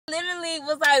Literally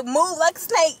was like, move like a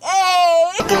snake.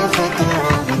 Hey.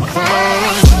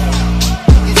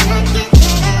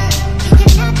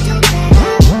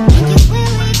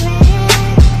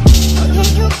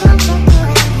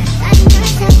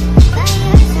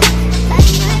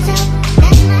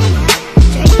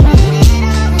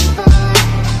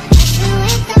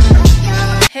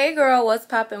 Hey girl, what's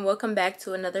poppin'? Welcome back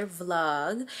to another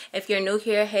vlog. If you're new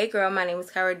here, hey girl, my name is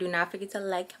Kirah. Do not forget to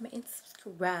like, comment, and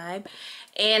subscribe.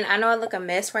 And I know I look a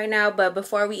mess right now, but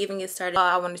before we even get started,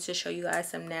 I wanted to show you guys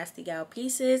some nasty gal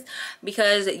pieces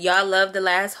because y'all love the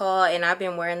last haul and I've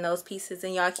been wearing those pieces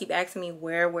and y'all keep asking me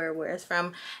where it's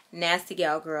from. Nasty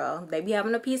gal girl, they be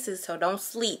having the pieces, so don't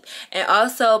sleep. And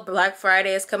also Black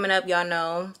Friday is coming up, y'all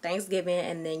know, Thanksgiving,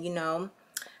 and then you know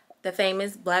the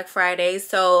famous Black Friday.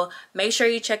 So make sure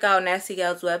you check out Nasty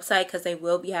Gal's website because they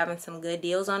will be having some good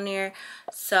deals on there,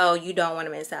 so you don't want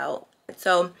to miss out.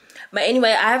 So but anyway,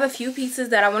 I have a few pieces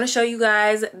that I want to show you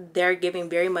guys. They're giving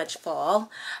very much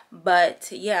fall, but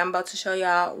yeah, I'm about to show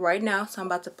y'all right now. So I'm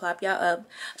about to plop y'all up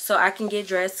so I can get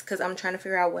dressed because I'm trying to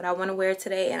figure out what I want to wear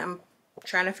today, and I'm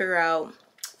trying to figure out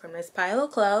from this pile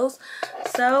of clothes.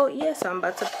 So yeah, so I'm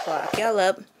about to plop y'all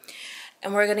up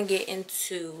and we're gonna get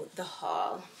into the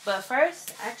haul. But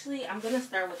first, actually, I'm gonna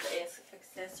start with the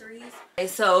accessories. Okay,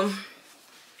 so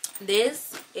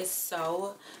this is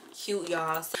so cute,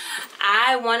 y'all. So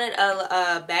I wanted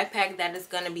a backpack that is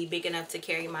gonna be big enough to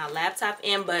carry my laptop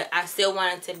in, but I still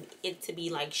wanted it to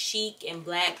be like chic and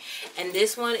black. And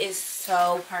this one is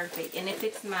so perfect, and it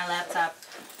fits my laptop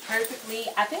perfectly.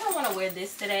 I think I want to wear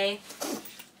this today,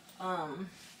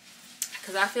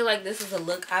 because I feel like this is a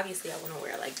look. Obviously, I want to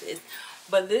wear it like this.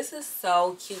 But this is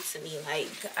so cute to me. Like,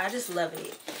 I just love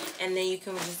it. And then you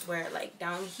can just wear it like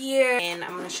down here. And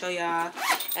I'm going to show y'all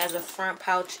as a front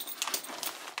pouch.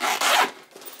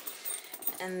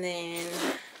 And then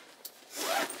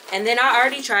I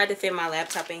already tried to fit my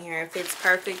laptop in here. It fits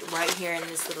perfect right here in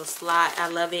this little slot. I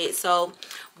love it. So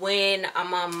when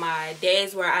I'm on my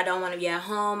days where I don't want to be at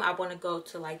home, I want to go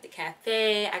to like the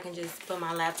cafe, I can just put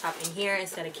my laptop in here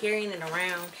instead of carrying it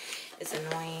around. It's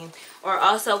annoying. Or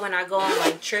also when I go on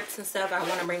like trips and stuff, I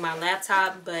want to bring my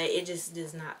laptop, but it just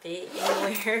does not fit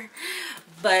anywhere.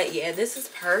 But yeah, this is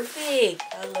perfect.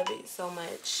 I love it so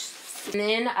much. And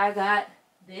then I got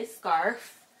this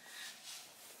scarf.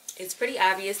 It's pretty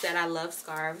obvious that I love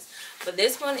scarves, but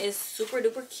this one is super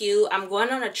duper cute. I'm going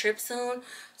on a trip soon,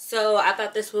 so I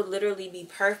thought this would literally be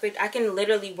perfect. I can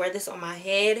literally wear this on my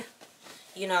head,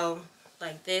 you know,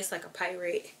 like this, like a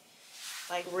pirate,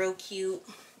 like real cute.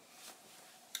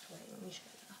 Wait, let me show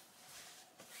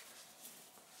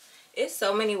you. It's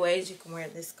so many ways you can wear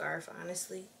this scarf,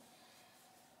 honestly.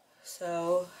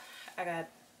 So I got,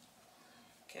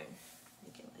 okay,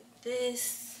 make it like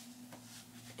this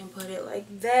and put it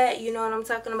like that, you know what I'm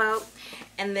talking about.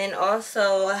 And then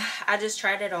also I just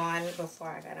tried it on before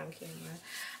I got on camera.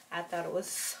 I thought it was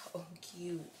so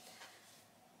cute,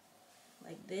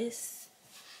 like this,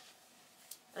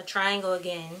 a triangle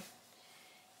again,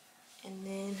 and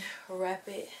then wrap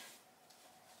it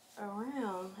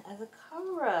around as a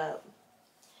cover up.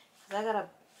 I gotta,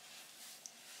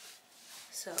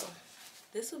 so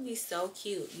this would be so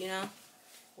cute, you know.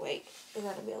 Wait, it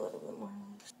gotta be a little bit more.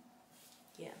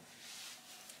 Yeah,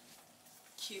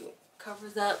 cute,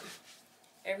 covers up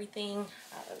everything.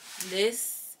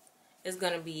 This is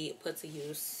gonna be put to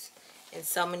use in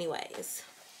so many ways.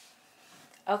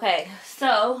 Okay,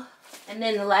 so and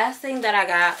then the last thing that I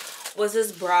got was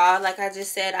this bra. Like I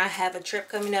just said, I have a trip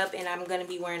coming up and I'm gonna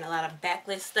be wearing a lot of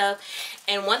backless stuff.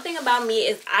 And one thing about me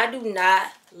is I do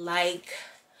not like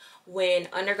when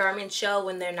undergarments show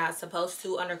when they're not supposed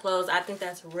to under clothes. I think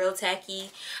that's real tacky.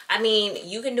 I mean,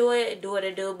 you can do it,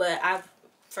 but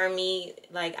for me,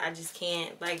 like, I just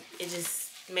can't. Like, it just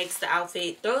makes the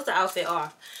outfit, throws the outfit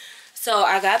off. So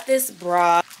I got this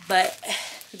bra, but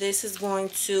this is going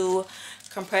to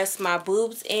compress my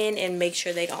boobs in and make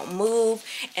sure they don't move,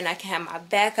 and I can have my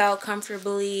back out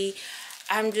comfortably.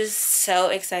 I'm just so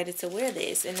excited to wear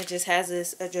this, and it just has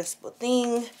this adjustable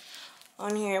thing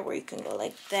on here where you can go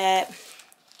like that,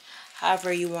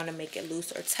 however you want to make it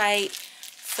loose or tight.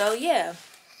 So yeah,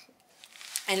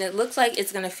 and it looks like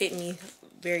it's gonna fit me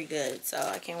very good, so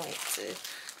I can't wait to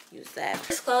use that.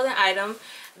 First clothing item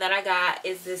that I got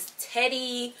is this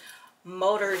Teddy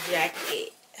motor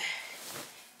jacket.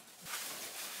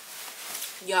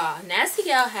 Y'all, Nasty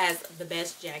Gal has the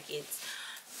best jackets.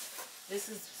 This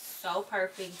is so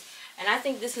perfect, and I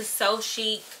think this is so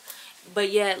chic,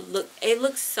 but yet it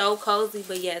looks so cozy,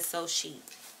 but yet so chic.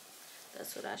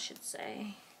 That's what I should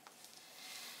say.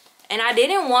 And I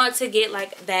didn't want to get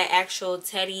like that actual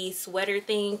teddy sweater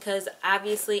thing, because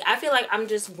obviously I feel like I'm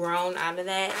just grown out of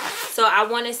that. So I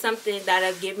wanted something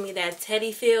that'll give me that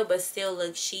teddy feel but still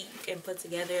look chic and put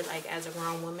together like as a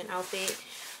grown woman outfit.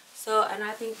 So, and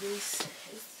I think this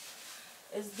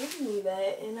is giving me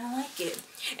that, and I like it.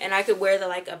 And I could wear the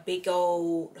like a big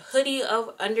old hoodie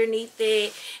of underneath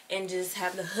it and just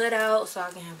have the hood out, so I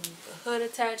can have a hood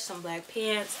attached, some black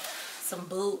pants, some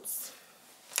boots.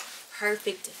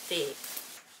 Perfect fit.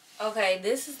 Okay,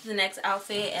 this is the next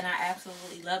outfit, and I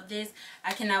absolutely love this.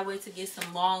 I cannot wait to get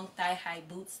some long thigh-high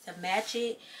boots to match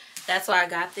it. That's why I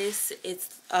got this.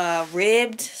 It's a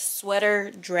ribbed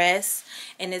sweater dress,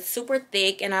 and it's super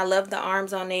thick, and I love the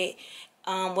arms on it.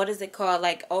 What is it called?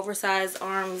 Like oversized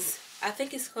arms. I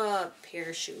think it's called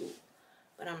parachute,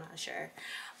 but I'm not sure.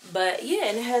 But yeah,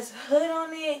 and it has a hood on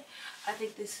it. I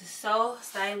think this is so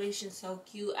stylish and so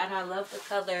cute, and I love the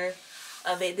color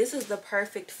of it. This is the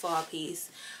perfect fall piece.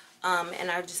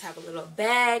 And I just have a little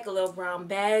bag, a little brown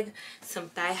bag, some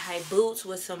thigh-high boots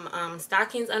with some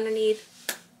stockings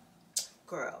underneath.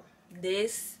 Girl,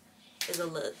 this is a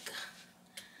look.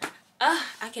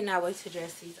 I cannot wait to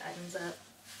dress these items up.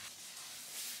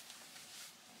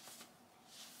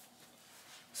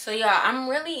 So y'all, I'm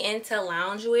really into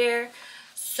loungewear.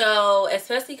 So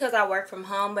especially because I work from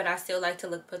home, but I still like to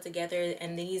look put together.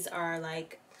 And these are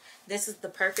like, this is the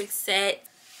perfect set.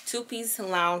 2-piece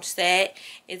lounge set.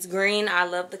 It's green. I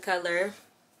love the color.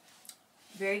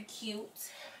 Very cute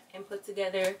and put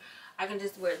together. I can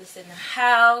just wear this in the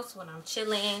house when I'm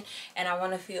chilling and I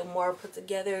want to feel more put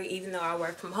together, even though I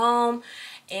work from home.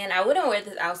 And I wouldn't wear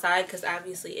this outside because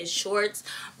obviously it's shorts,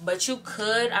 but you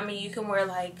could. I mean, you can wear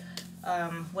like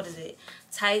what is it,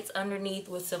 tights underneath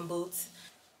with some boots.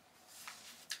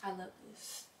 I love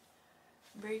this.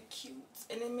 Very cute,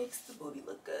 and it makes the booty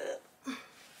look good.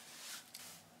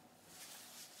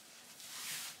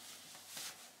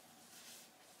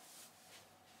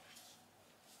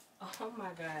 Oh my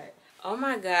god, oh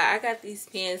my god, I got these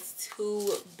pants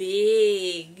too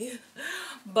big,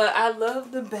 but I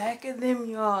love the back of them,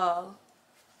 y'all.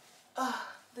 Oh,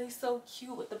 they're so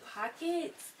cute with the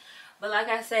pockets. But like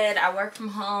I said, I work from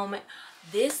home.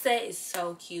 This set is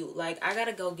so cute. Like, I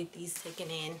gotta go get these taken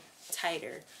in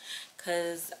tighter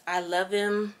because I love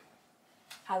them.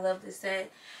 I love this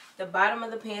set. The bottom of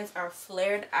the pants are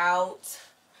flared out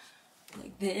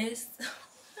like this. Oh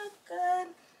my god.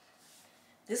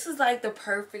 This is like the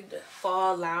perfect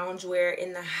fall loungewear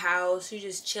in the house. You're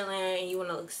just chilling and you want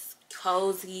to look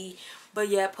cozy, but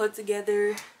yeah, put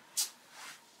together.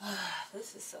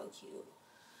 This is so cute.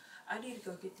 I need to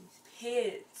go get these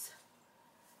pants.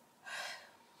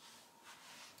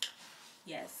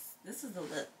 Yes, this is the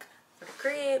look for the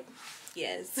crib.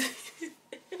 Yes.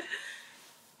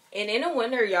 And in the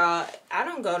winter, y'all, I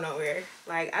don't go nowhere.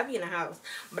 Like, I be in the house,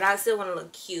 but I still want to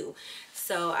look cute.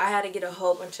 So I had to get a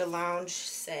whole bunch of lounge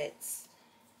sets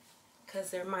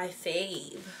because they're my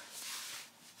fave.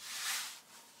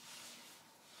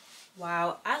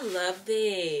 Wow, I love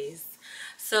this.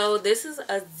 So this is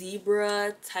a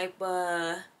zebra type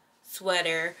of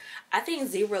sweater. I think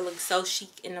zebra looks so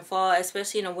chic in the fall,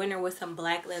 especially in the winter, with some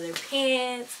black leather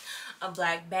pants, a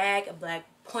black bag, a black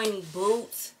pointy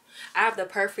boots. I have the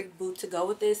perfect boot to go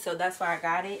with this, so that's why I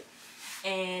got it.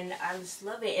 And I just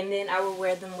love it. And then I would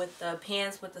wear them with the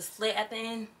pants with the slit at the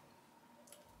end.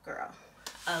 Girl,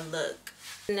 a look.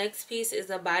 The next piece is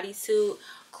a bodysuit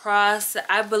cross.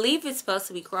 I believe it's supposed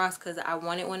to be cross because I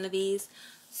wanted one of these.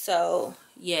 So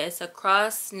yeah, it's a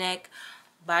cross neck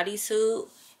bodysuit,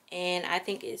 and I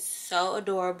think it's so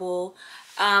adorable.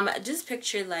 Just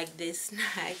picture like this,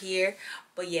 not here,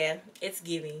 but yeah, it's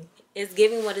giving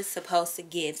what it's supposed to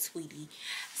give, sweetie.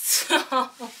 So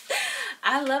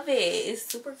I love it. It's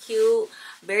super cute,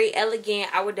 very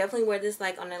elegant. I would definitely wear this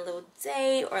like on a little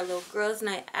date or a little girls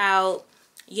night out,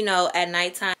 you know, at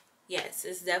nighttime. Yes,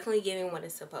 it's definitely giving what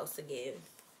it's supposed to give.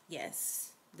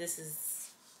 Yes, this is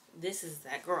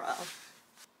that girl.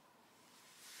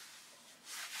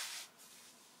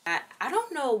 I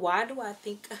don't know why do I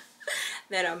think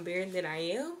that I'm bigger than I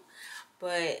am,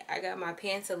 but I got my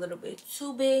pants a little bit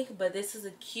too big. But this is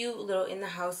a cute little in the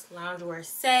house loungewear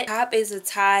set. Top is a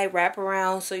tie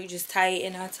wraparound, so you just tie it,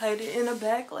 and I tied it in the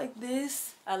back like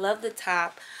this. I love the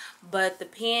top, but the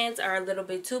pants are a little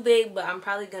bit too big, but I'm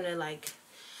probably gonna like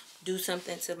do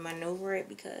something to maneuver it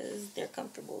because they're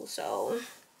comfortable. So,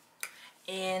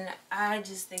 and I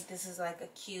just think this is like a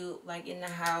cute, like in the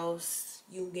house,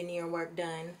 you getting your work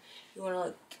done, you want to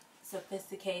look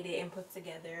sophisticated and put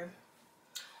together.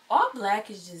 All black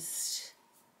is just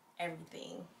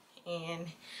everything, and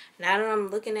now that I'm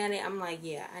looking at it, I'm like,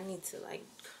 yeah, I need to like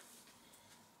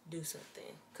do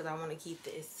something because I want to keep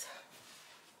this.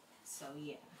 So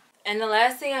yeah. And the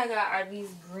last thing I got are these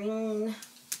green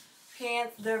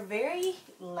pants. They're very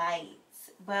light,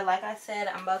 but like I said,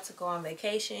 I'm about to go on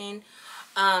vacation.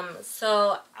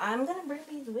 So I'm gonna bring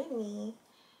these with me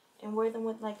and wear them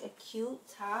with like a cute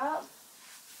top.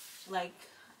 Like,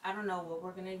 I don't know what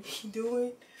we're gonna be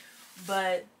doing,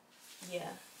 but yeah,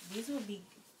 these would be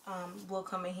will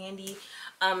come in handy.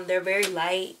 They're very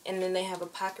light, and then they have a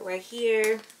pocket right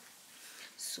here.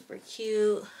 Super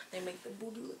cute. They make the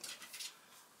booty look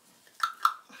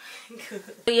good.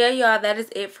 So yeah, y'all, that is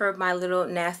it for my little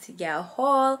nasty gal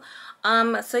haul.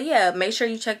 So yeah, make sure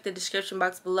you check the description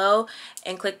box below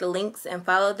and click the links and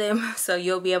follow them so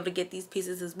you'll be able to get these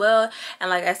pieces as well. And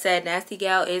like I said, Nasty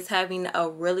Gal is having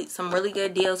some really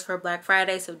good deals for Black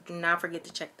Friday, so do not forget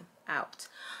to check them out.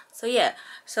 So yeah,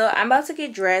 so I'm about to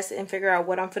get dressed and figure out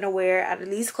what I'm finna wear out of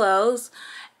these clothes,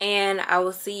 and I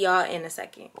will see y'all in a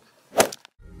second.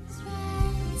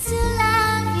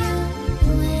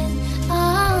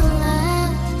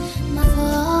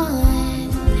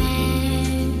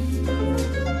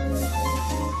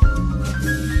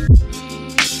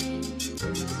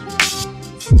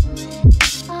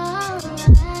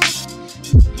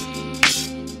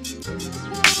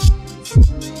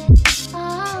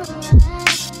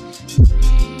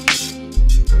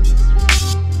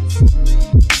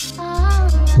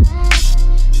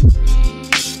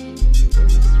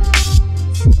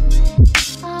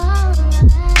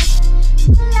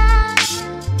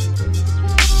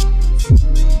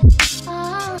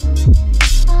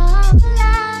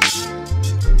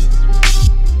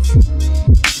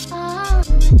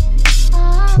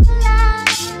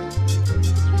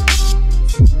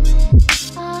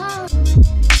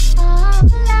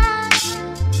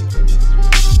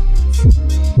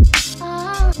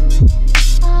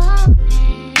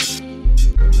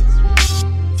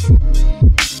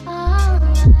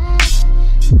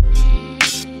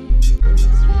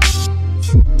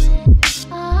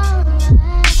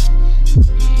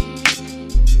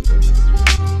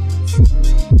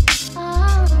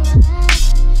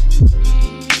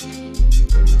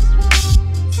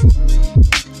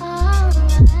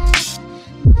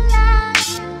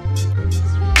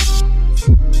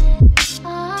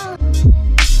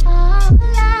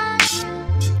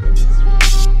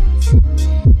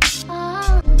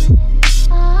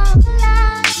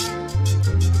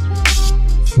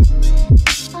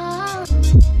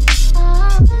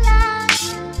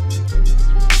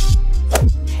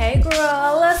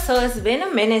 So it's been a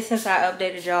minute since I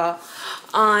updated y'all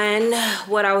on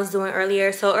what I was doing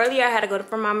earlier. So earlier I had to go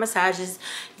for my massages.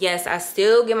 Yes, I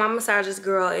still get my massages,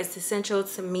 girl. It's essential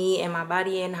to me and my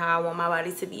body and how I want my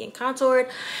body to be contoured.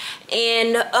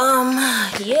 And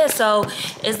yeah, so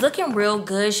it's looking real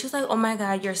good. She was like, oh my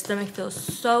god, your stomach feels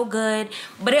so good.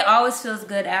 But it always feels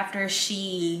good after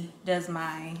she does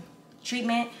my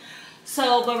treatment.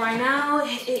 So but right now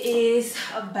it is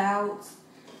about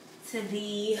to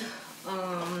be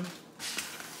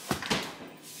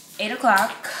 8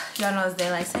 o'clock. Y'all know it's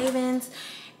daylight savings,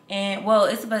 and well,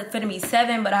 it's about to be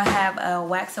 7, but I have a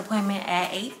wax appointment at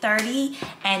 8:30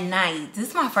 at night. This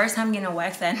is my first time getting a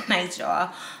wax at night,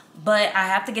 y'all, but I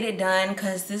have to get it done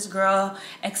because this girl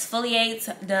exfoliates,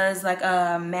 does like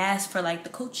a mask for like the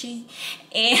coochie,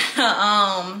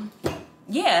 and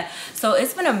yeah, so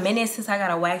it's been a minute since I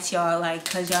got a wax, y'all, like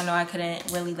because y'all know I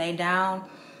couldn't really lay down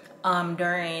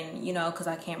during, you know, because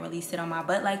I can't really sit on my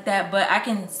butt like that, but I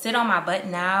can sit on my butt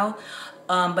now,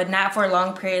 but not for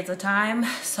long periods of time.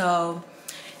 So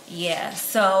yeah,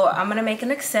 so I'm gonna make an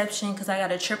exception because I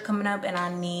got a trip coming up and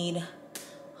I need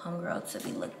homegirl to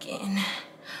be looking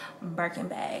Birkin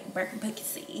bag, Birkin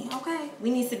pussy. Okay, we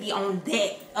need to be on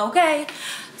deck. Okay,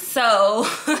 so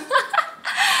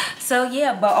so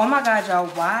yeah, but oh my god, y'all,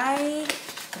 why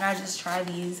did I just try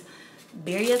these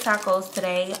birria tacos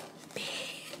today?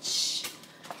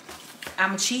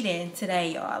 I'm cheating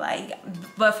today, y'all, like,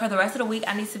 but for the rest of the week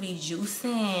I need to be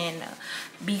juicing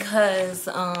because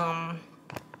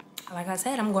like I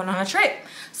said, I'm going on a trip,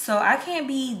 so I can't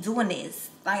be doing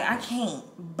this, like I can't.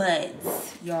 But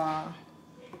y'all,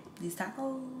 these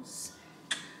tacos,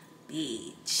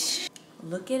 bitch,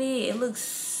 look at it, it looks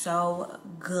so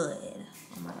good.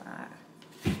 Oh my god,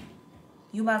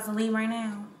 you about to leave right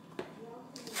now?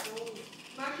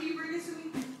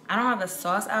 I don't have the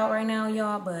sauce out right now,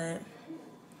 y'all, but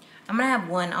I'm gonna have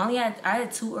one. I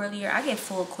had 2 earlier. I get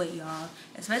full quick, y'all,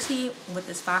 especially with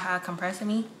this faja compressing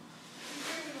me.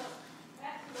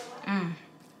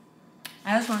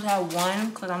 I just want to have one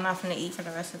because I'm not gonna eat for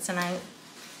the rest of tonight.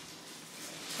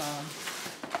 So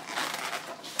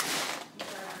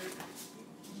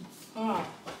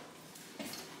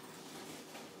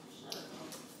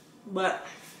But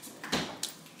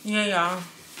yeah, y'all.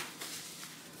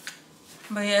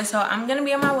 But yeah, so I'm gonna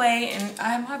be on my way, and I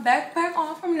have my backpack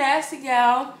on from Nasty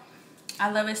Gal. I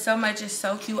love it so much. It's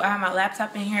so cute. I have my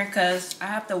laptop in here because I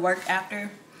have to work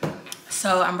after,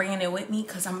 so I'm bringing it with me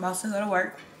because I'm about to go to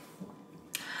work.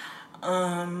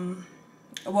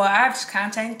 Well, I have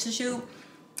content to shoot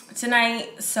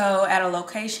tonight, so at a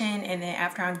location, and then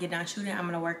after I'm getting done shooting, I'm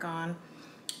gonna work on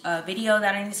a video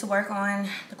that I need to work on.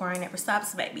 The grind never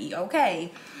stops, baby.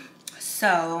 Okay,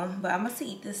 so but I'm gonna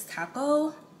eat this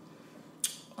taco.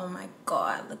 Oh my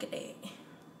god, look at it.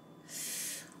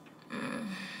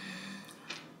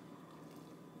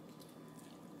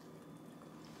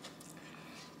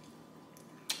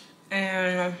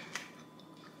 And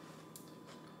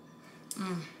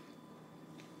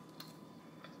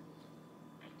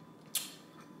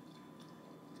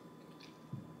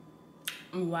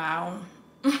wow.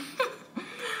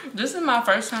 This is my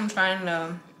first time trying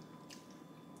the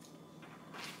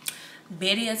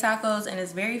birria tacos, and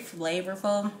it's very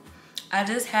flavorful. I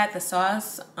just had the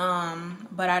sauce,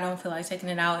 but I don't feel like taking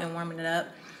it out and warming it up,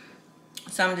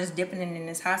 so I'm just dipping it in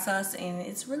this hot sauce, and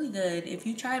it's really good. If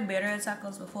you tried birria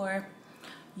tacos before,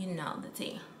 you know the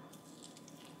tea.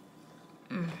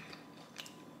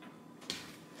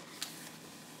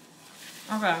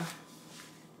 Okay,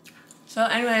 so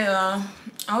anyway,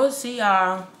 I will see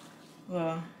y'all.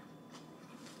 Well,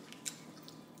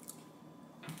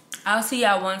 I'll see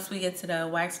y'all once we get to the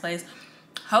wax place.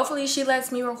 Hopefully she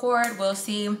lets me record. We'll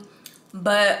see.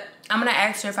 But I'm gonna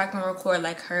ask her if I can record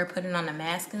like her putting on the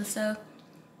mask and stuff.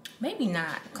 Maybe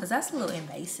not, because that's a little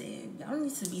invasive. Y'all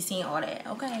need to be seeing all that,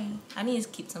 okay? I need to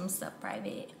keep some stuff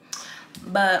private.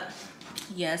 But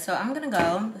yeah, so I'm gonna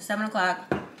go. It's 7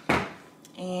 o'clock.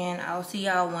 And I'll see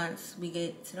y'all once we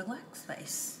get to the wax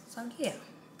place. So yeah,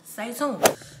 stay tuned.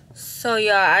 So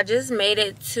y'all, I just made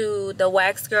it to the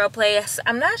wax girl place.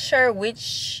 I'm not sure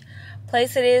which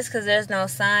place it is because there's no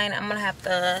sign. I'm gonna have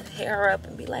to hit her up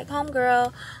and be like,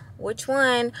 homegirl, which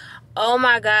one? Oh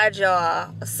my god,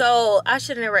 y'all. So I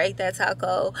should have never ate that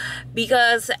taco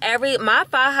because my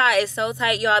faja is so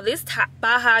tight, y'all. This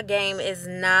faja game is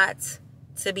not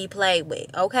to be played with,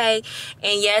 okay?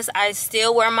 And yes, I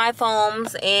still wear my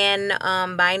foams and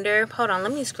binder. Hold on,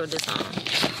 let me screw this on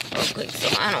real quick so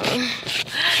I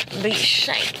don't be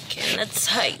shaking the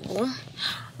table.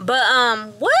 But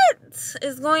what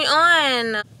is going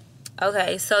on?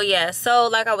 Okay, so yeah, so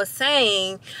like I was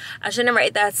saying, I should never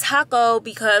eat that taco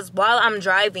because while I'm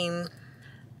driving,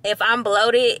 if I'm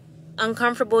bloated,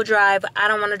 uncomfortable drive, I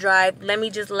don't want to drive. Let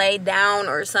me just lay down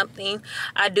or something.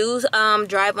 I do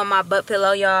drive on my butt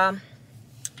pillow, y'all.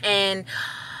 And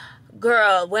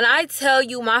girl, when I tell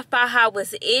you my faja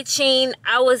was itching,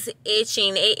 I was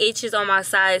itching. It itches on my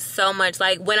side so much.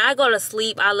 Like when I go to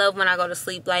sleep, I love when I go to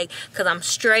sleep, like, because I'm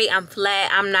straight, I'm flat,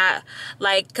 I'm not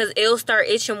like, because it'll start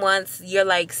itching once you're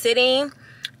like sitting,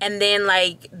 and then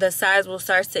like the sides will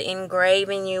start to engrave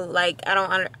in you. Like I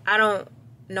don't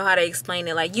know how to explain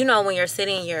it. Like, you know, when you're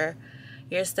sitting, your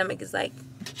stomach is like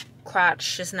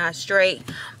crotch, just not straight.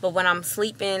 But when I'm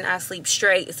sleeping, I sleep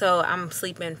straight, so I'm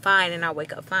sleeping fine and I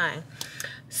wake up fine.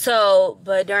 So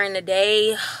but during the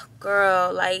day,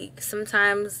 girl, like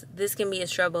sometimes this can be a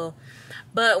struggle.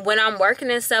 But when I'm working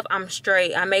and stuff, I'm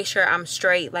straight. I make sure I'm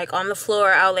straight. Like on the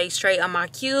floor, I'll lay straight on my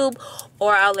cube,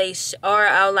 or I'll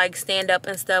like stand up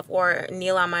and stuff, or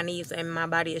kneel on my knees and my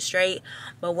body is straight.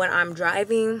 But when I'm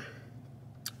driving,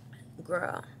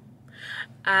 girl,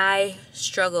 I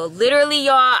struggle. Literally,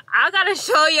 y'all, I gotta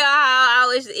show y'all how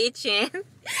I was itching.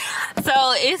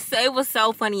 So it was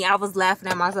so funny. I was laughing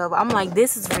at myself. I'm like,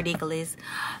 this is ridiculous.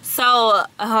 So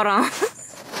hold on.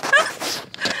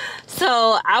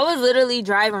 So I was literally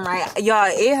driving, right,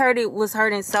 y'all. It was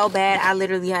hurting so bad. I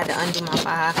literally had to undo my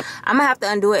faja. I'm gonna have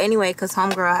to undo it anyway because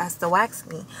homegirl has to wax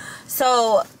me.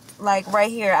 So like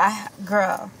right here,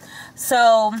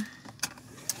 so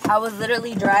I was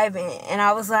literally driving and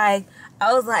I was like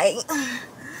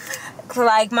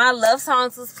my love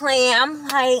songs was playing. I'm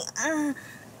like,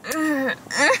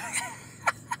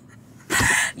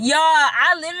 y'all,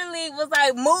 I literally was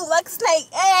like, move like a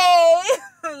snake, hey.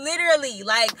 Literally,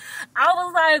 like, I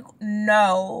was like,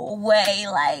 no way.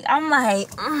 Like, I'm like,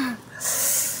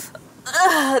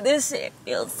 this shit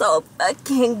feels so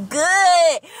fucking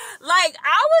good. Like,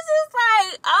 I was just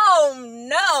like, oh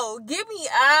no, get me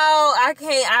out. I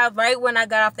can't. Right when I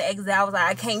got off the exit, I was like,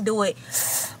 I can't do it.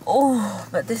 Oh,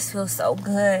 but this feels so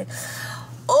good.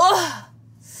 Oh,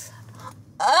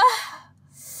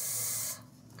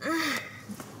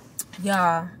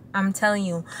 y'all, I'm telling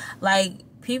you, like,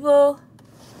 people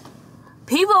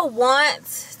people want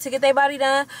to get their body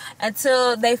done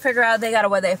until they figure out they gotta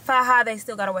wear their faja, they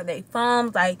still gotta wear their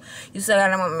foams, like you still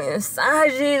gotta wear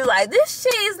massages. Like, this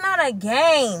shit is not a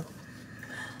game,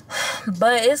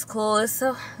 but it's cool. It's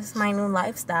my new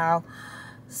lifestyle.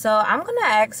 So I'm gonna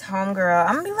ask homegirl.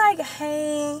 I'm gonna be like,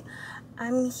 hey,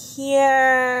 I'm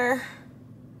here.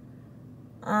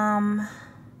 I'm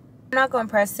not gonna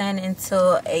press send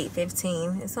until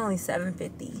 8:15. It's only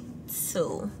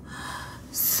 7:52.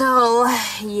 So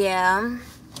yeah.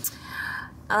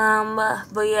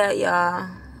 But yeah, y'all,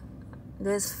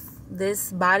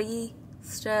 this body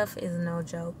stuff is no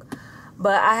joke.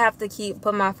 But I have to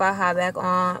put my faja back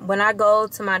on when I go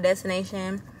to my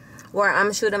destination where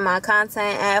I'm shooting my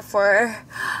content at for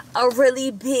a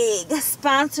really big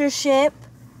sponsorship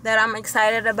that I'm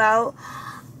excited about.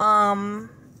 I'm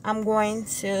going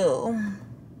to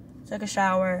take a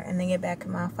shower and then get back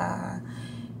in my faja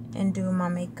and do my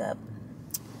makeup.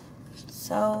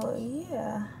 So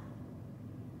yeah.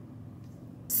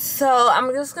 So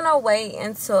I'm just gonna wait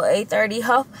until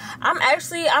 8:30.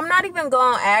 I'm not even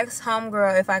gonna ask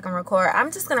homegirl if I can record.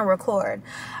 I'm just gonna record.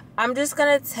 I'm just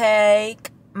gonna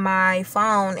take my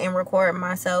phone and record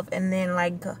myself, and then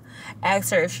like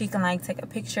ask her if she can like take a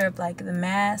picture of like the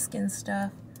mask and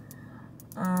stuff.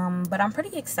 But I'm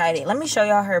pretty excited. Let me show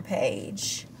y'all her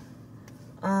page.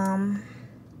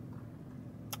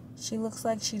 She looks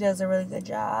like she does a really good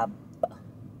job.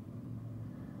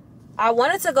 I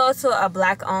wanted to go to a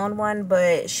black owned one,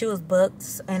 but she was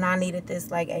booked and I needed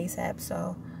this like ASAP.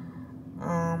 So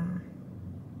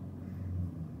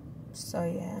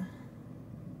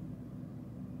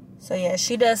yeah,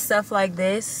 she does stuff like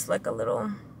this, like a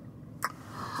little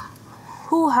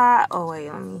hoo-ha. Oh wait,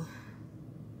 let me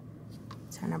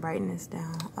turn the brightness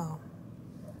down. Oh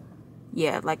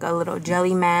yeah, like a little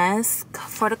jelly mask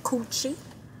for the coochie,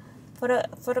 for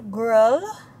the girl.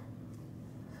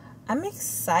 I'm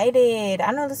excited.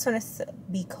 I know this one is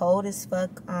be cold as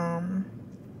fuck,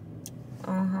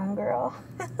 homegirl.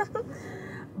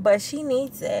 But she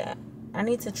needs it. I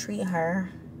need to treat her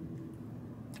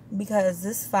because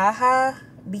this faja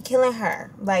be killing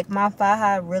her. Like, my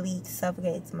faja really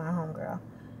suffocates my homegirl.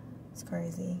 It's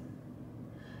crazy.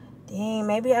 Dang,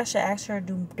 maybe I should ask her to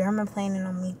do dermaplaning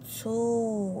on me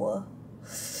too.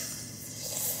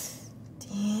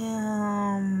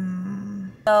 Damn.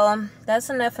 So that's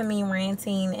enough of me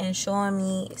ranting and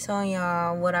showing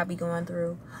y'all what I be going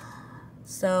through.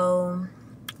 So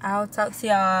I'll talk to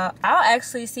y'all. I'll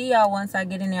actually see y'all once I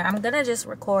get in there. I'm gonna just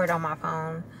record on my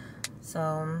phone. So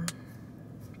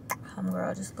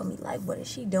homegirl just gonna be like, what is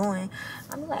she doing?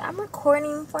 I'm like, I'm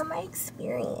recording for my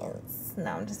experience.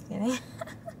 No, I'm just kidding.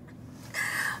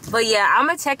 But yeah, I'm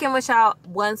gonna check in with y'all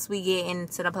once we get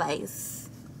into the place.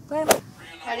 Okay.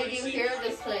 How did you hear of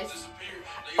this place?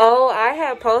 Oh, I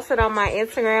had posted on my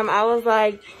Instagram. I was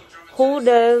like, who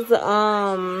does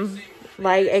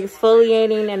like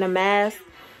exfoliating in a mask?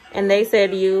 And they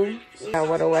said you.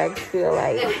 What do wax feel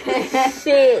like?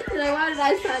 Shit. So why did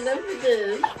I sign up for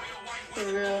this? For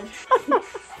real.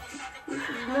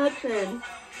 Nothing.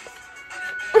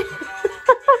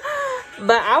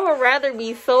 But I would rather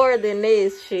be sore than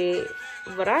this shit.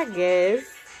 But I guess.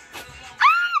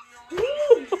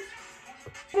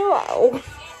 Wow.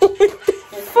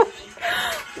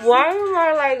 Why am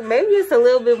I like, maybe it's a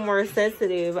little bit more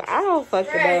sensitive. I don't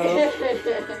fucking know.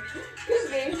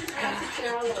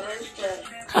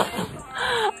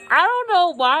 I don't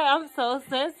know why I'm so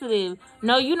sensitive.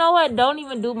 No, you know what? Don't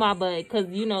even do my butt because,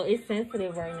 you know, it's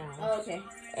sensitive right now. Oh, okay.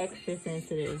 Extra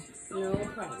sensitive. No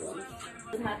problem. Was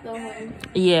it hot though, honey?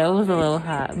 Yeah, it was a little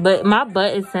hot. But my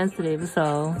butt is sensitive,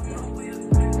 so...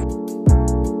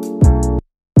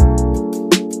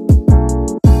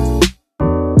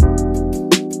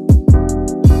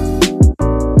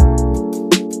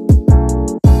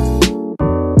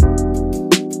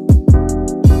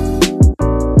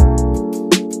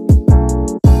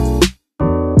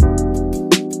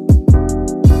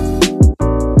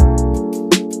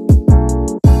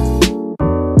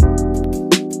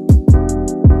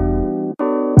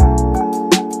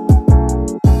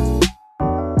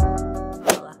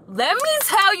 Let me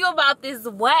tell you about this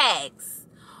wax.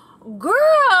 Girl,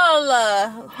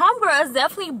 homegirl is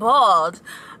definitely bald.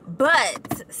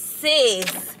 But,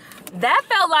 sis, that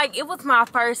felt like it was my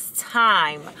first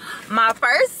time. My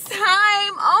first time.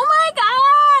 Oh my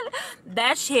God.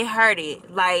 That shit hurted.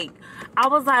 Like, I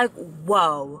was like,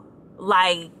 whoa.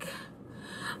 Like,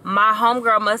 my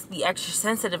homegirl must be extra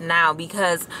sensitive now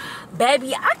because,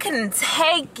 baby, I couldn't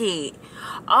take it.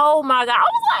 Oh my God.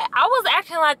 I was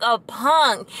acting like a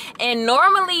punk. And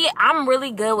normally I'm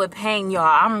really good with pain, y'all.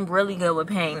 I'm really good with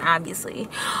pain, obviously.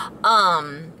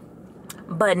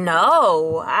 But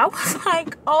no, I was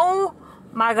like, oh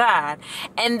my God.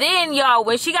 And then, y'all,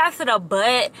 when she got to the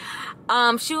butt,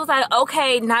 she was like,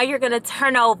 okay, now you're gonna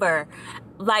turn over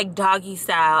like doggy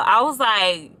style. I was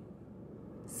like,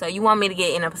 so you want me to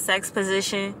get in a sex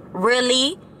position?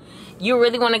 Really? You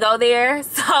really want to go there?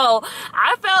 So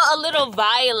I felt a little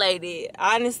violated.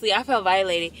 Honestly, I felt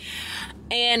violated.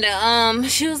 And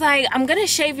she was like, I'm gonna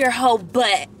shave your whole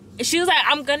butt. She was like,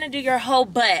 I'm gonna do your whole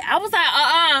butt. I was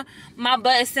like, my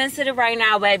butt is sensitive right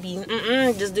now, baby.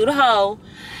 Just do the whole.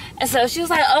 And so she was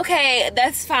like, okay,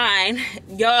 that's fine,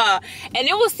 y'all. And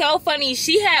it was so funny.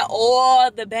 She had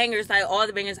all the bangers, like all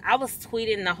the bangers. I was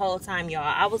tweeting the whole time, y'all.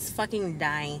 I was fucking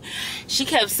dying. She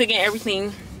kept singing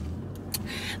everything.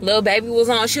 Lil Baby was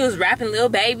on. She was rapping Lil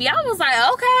Baby. I was like,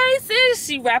 okay, sis.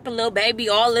 She rapping Lil Baby,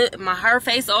 all in her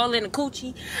face, all in the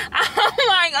coochie. I'm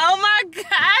like, oh my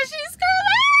God, she's screaming.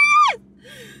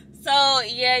 So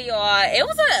yeah, y'all, it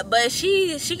was but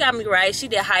she got me right. She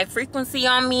did high frequency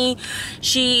on me.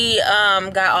 She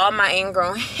got all my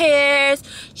ingrown hairs.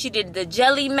 She did the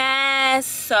jelly mask.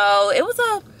 So it was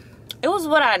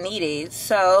what I needed.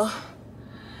 So,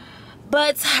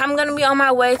 but I'm gonna be on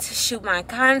my way to shoot my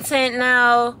content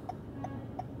now.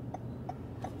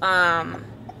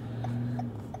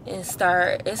 It's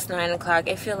 9 o'clock.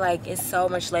 I feel like it's so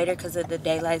much later because of the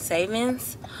daylight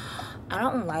savings. I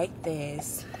don't like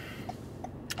this.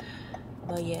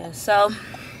 But yeah, so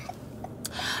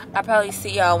I'll probably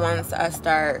see y'all once I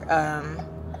start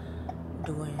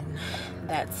doing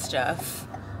that stuff.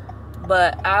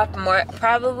 But I'll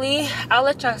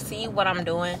let y'all see what I'm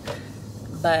doing.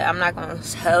 But I'm not gonna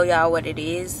tell y'all what it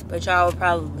is. But y'all will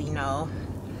probably know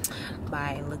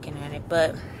by looking at it.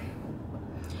 But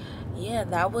yeah,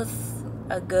 that was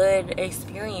a good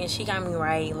experience. She got me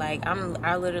right. Like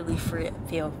I literally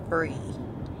feel free.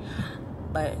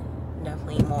 But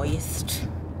definitely moist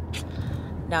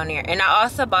down there. And I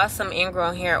also bought some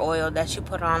ingrown hair oil that you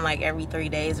put on like every 3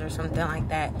 days or something like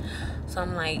that. So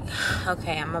I'm like,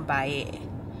 okay, I'm gonna buy it.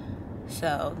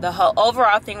 So the whole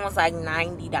overall thing was like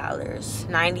 $90,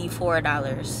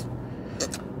 $94,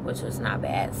 which was not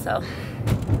bad. So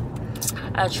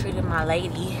I treated my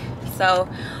lady. So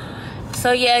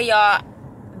yeah, y'all,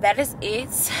 that is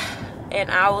it. And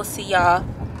I will see y'all.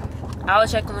 I will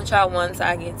check in with y'all once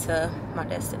I get to my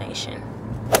destination.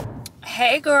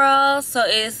 Hey girl, so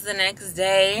it's the next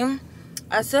day.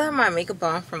 I still have my makeup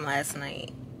on from last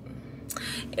night.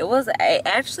 It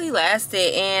actually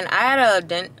lasted, and I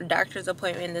had a doctor's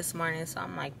appointment this morning, so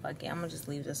I'm like, fuck it, I'm gonna just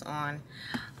leave this on.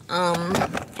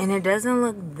 And it doesn't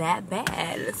look that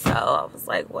bad, so I was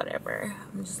like, whatever,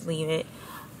 I'm just leave it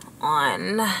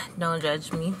on. Don't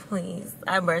judge me, please.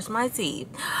 I brushed my teeth.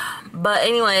 But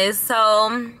anyways,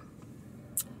 so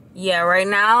yeah, right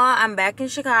now I'm back in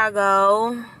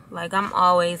Chicago, like I'm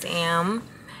always am,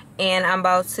 and I'm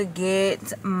about to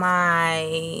get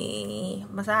my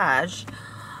massage.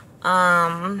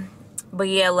 But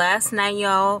yeah, last night,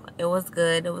 y'all, it was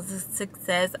good. It was a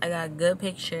success. I got good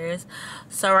pictures.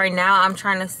 So right now I'm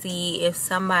trying to see if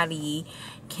somebody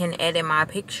can edit my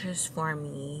pictures for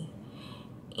me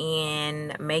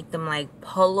and make them like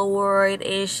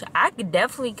Polaroid-ish. I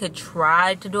could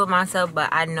try to do it myself, but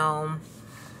I know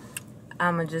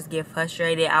I'm gonna just get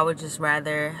frustrated. I would just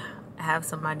rather have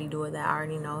somebody do it that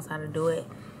already knows how to do it.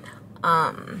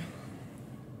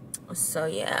 So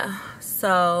yeah,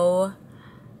 so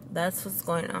that's what's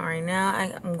going on right now.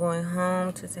 I'm going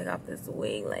home to take off this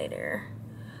wig later.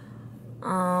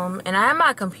 And I have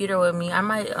my computer with me. I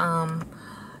might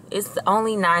it's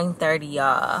only 9:30,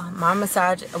 y'all. My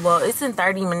massage, well, it's in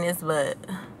 30 minutes, but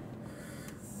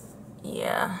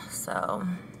yeah, so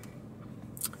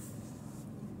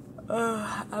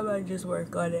I might just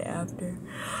work on it after.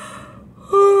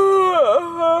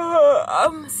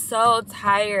 I'm so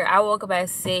tired. I woke up at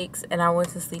 6 and I went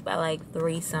to sleep at like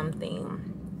 3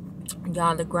 something.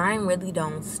 Y'all, the grind really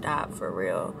don't stop, for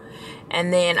real.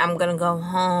 And then I'm gonna go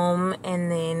home and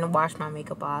then wash my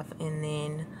makeup off, and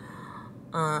then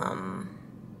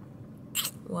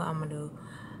what I'm gonna do,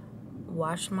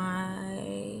 wash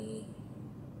my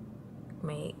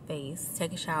face,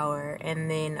 take a shower, and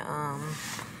then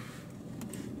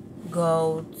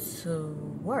go to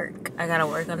work. I gotta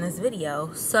work on this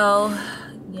video. So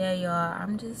yeah, y'all,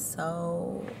 I'm just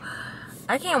so,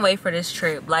 I can't wait for this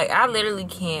trip. Like, I literally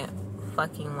can't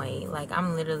fucking wait. Like,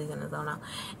 I'm literally gonna zone out.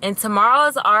 And tomorrow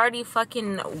is already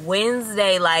fucking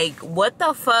Wednesday. Like, what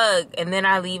the fuck? And then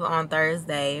I leave on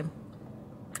Thursday,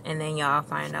 and then y'all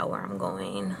find out where I'm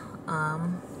going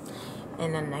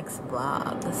in the next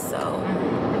vlog. So,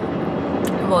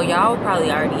 well, y'all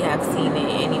probably already have seen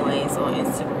it anyways on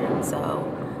Instagram. So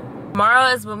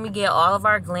Tomorrow is when we get all of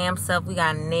our glam stuff. We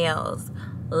got nails,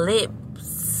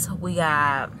 lips, we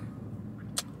got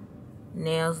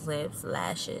nails, lips,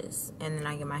 lashes, and then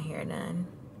I get my hair done.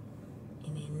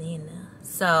 And then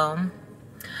so,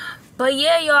 but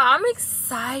yeah, y'all, I'm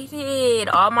excited.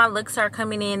 All my looks are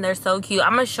coming in. They're so cute.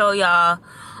 I'm gonna show y'all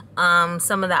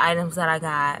some of the items that I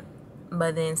got,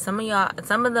 but then some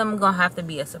of them gonna have to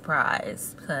be a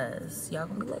surprise, because y'all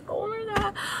gonna be like, oh my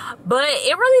god. But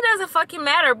it really doesn't fucking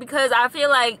matter, because I feel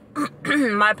like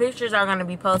my pictures are gonna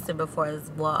be posted before this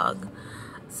vlog,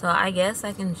 so I guess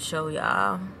I can show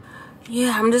y'all.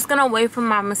 Yeah, I'm just gonna wait for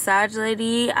my massage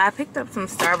lady. I picked up some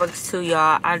Starbucks too,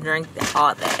 y'all. I drank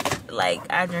all that. Like,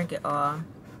 I drank it all.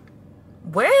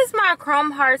 Where is my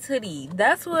Chrome Hearts hoodie?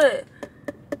 That's what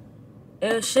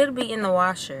it should be, in the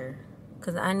washer,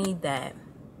 because I need that.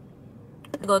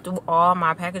 Go through all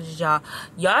my packages, y'all.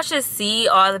 Y'all should see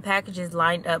all the packages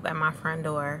lined up at my front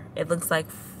door. It looks like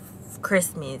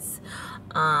Christmas.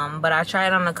 But I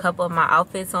tried on a couple of my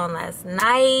outfits on last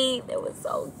night. It was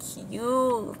so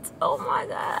cute. Oh my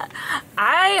god.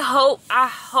 I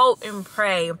hope and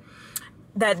pray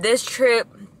that this trip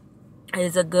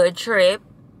is a good trip,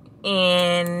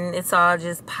 and it's all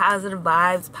just positive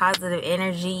vibes, positive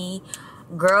energy,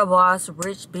 girl boss,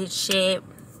 rich bitch shit,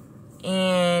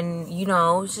 and you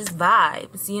know, it's just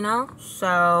vibes, you know.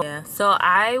 So yeah, so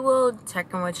I will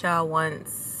check in with y'all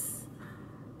once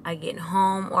I get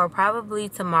home, or probably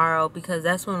tomorrow, because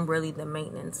that's when really the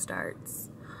maintenance starts.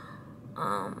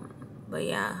 But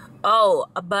yeah. Oh,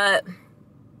 but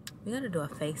we gotta do a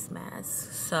face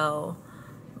mask. So,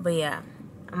 but yeah,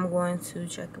 I'm going to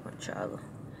check in with y'all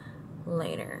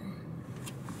later.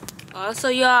 Also,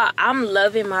 y'all, I'm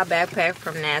loving my backpack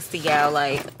from Nasty Gal.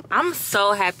 Like, I'm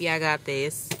so happy I got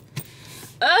this.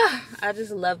 I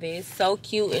just love it. It's so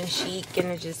cute and chic, and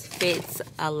it just fits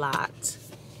a lot.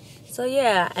 So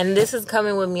yeah, and this is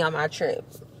coming with me on my trip.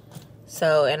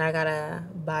 So, and I gotta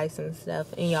buy some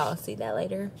stuff, and y'all see that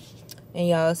later. And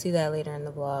y'all see that later in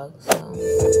the vlog. So,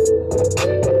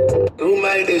 who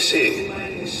made this shit?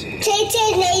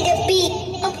 JJ made the beat.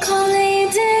 I'm calling you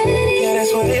daddy. Yeah,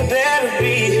 that's what it better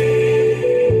be.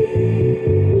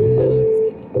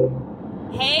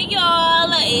 hey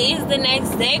y'all, it is the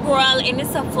next day, girl, and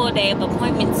it's a full day of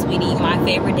appointments, sweetie. My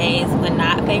favorite days, but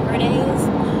not favorite days.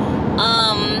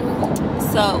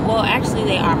 So, well, actually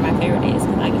they are my favorite days,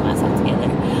 because I get myself together.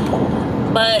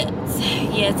 But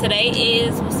yeah, today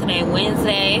is, what's today,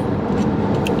 Wednesday,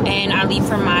 and I leave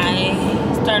for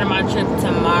start of my trip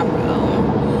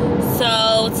tomorrow.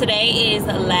 So today is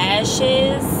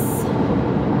lashes,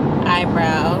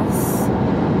 eyebrows,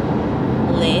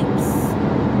 lips,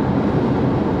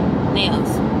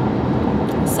 nails.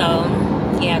 So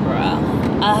yeah,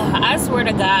 girl, I swear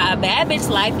to God, a bad bitch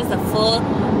life is a full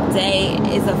day,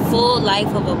 is a full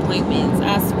life of appointments.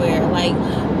 I swear, like,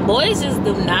 boys just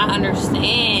do not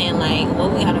understand like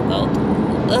what we gotta go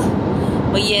through.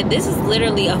 Ugh. But yeah, this is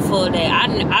literally a full day.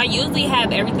 I usually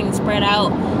have everything spread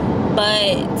out,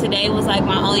 but today was like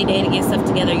my only day to get stuff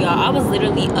together, y'all. I was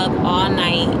literally up all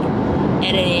night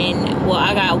editing. Well,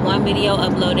 I got one video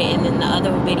uploaded, and then the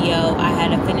other video I had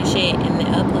to finish it and then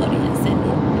upload it and send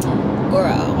it.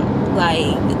 Girl,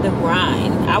 like, the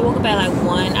grind. I woke up at like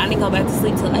 1. I didn't go back to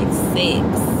sleep till like 6,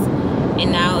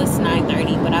 and now it's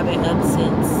 9:30. But I've been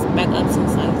back up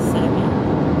since like 7.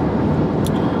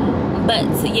 But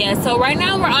yeah, so right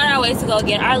now we're on our way to go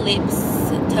get our lips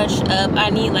touched up. I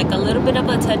need like a little bit of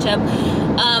a touch up.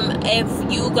 If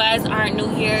you guys aren't new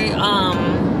here,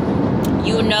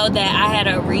 you know that I had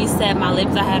to reset my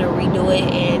lips. I had to redo it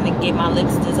and get my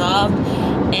lips dissolved,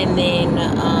 and then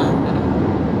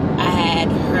I had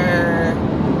her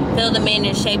fill them in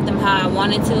and shape them how I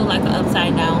wanted to, like an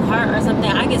upside down heart or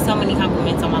something. I get so many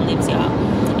compliments on my lips, y'all.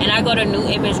 And I go to New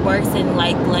Image Works in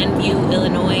like Glenview,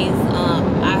 Illinois.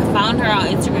 I found her on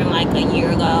Instagram like a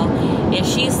year ago, and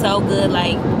she's so good.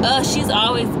 Like, she's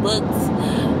always booked,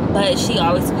 but she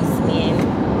always squeezes me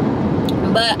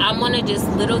in. But I want to just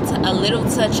a little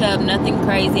touch up, nothing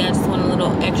crazy. I just want a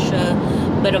little extra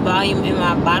bit of volume in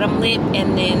my bottom lip,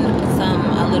 and then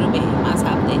a little bit in my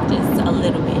top lip, just a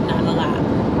little bit, not a lot.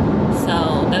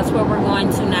 So that's where we're going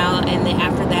to now, and then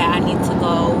after that I need to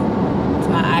go to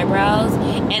my eyebrows.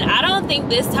 And I don't think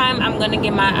this time I'm gonna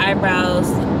get my eyebrows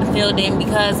filled in,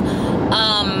 because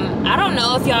I don't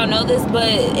know if y'all know this, but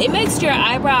it makes your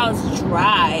eyebrows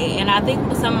dry, and I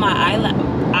think some of my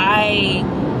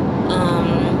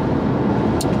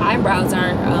eyebrows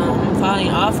aren't falling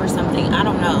off or something. I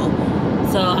don't know.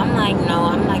 So I'm like, no,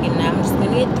 I'm not getting that. I'm just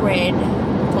gonna get thread,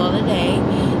 call it a day.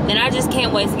 Then I just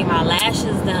can't wait to get my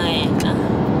lashes done.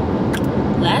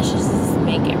 Lashes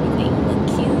make everything look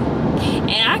cute.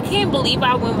 And I can't can't believe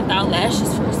I went without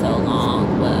lashes for so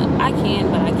long, but I can't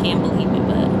believe it.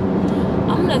 But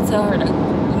I'm gonna tell her to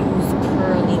use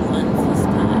curly ones this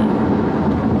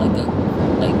time, like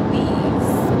these,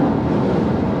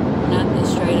 not the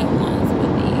straight up ones,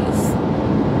 but these.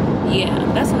 Yeah,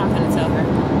 that's what I'm gonna tell her.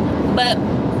 But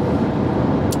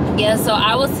yeah, so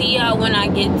I will see y'all when I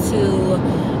get to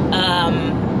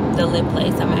the lip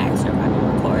place. I'm gonna ask her if I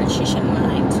can record. She shouldn't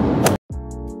mind.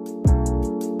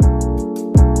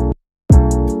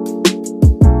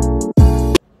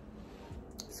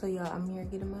 So y'all, I'm here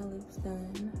getting my lips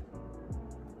done.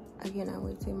 I cannot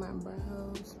wait to get my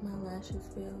brows, my lashes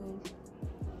filled,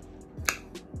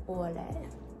 all that.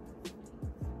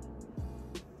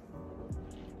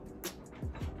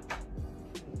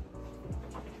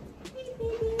 Hey, baby.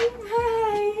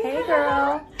 Hi. Hey,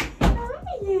 girl. How are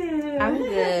you? I'm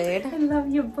good. I love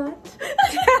your butt.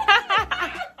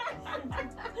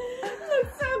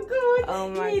 Looks so good. Oh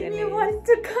my Made goodness. me want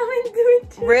to come and do it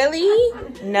too.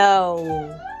 Really?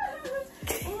 No.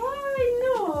 Oh, I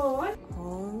know.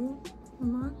 Oh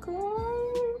my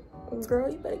god. Girl,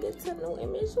 you better get some new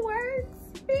image works,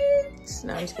 bitch.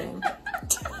 No, I'm just kidding.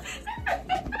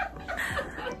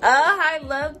 I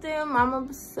love them. I'm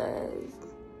obsessed.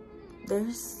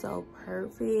 They're so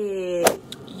perfect.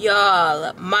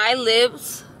 Y'all, my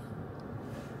lips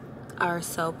are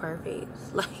so perfect.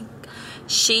 Like,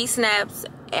 she snaps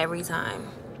every time.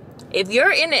 If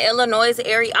you're in the Illinois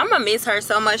area, I'm gonna miss her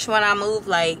so much when I move.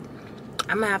 Like,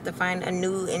 I'm gonna have to find a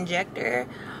new injector.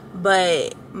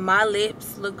 But my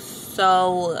lips look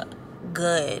so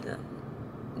good.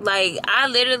 Like, I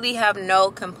literally have no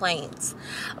complaints.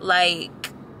 Like,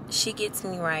 she gets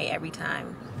me right every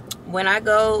time. When I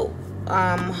go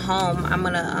home, I'm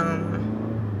gonna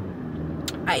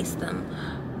ice them.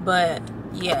 But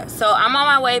yeah, so I'm on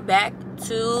my way back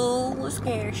to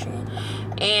Wisconsin,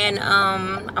 and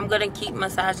I'm gonna keep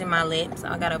massaging my lips.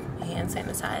 I gotta hand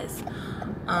sanitize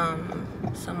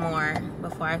some more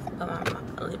before I put my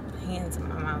hands in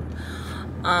my mouth.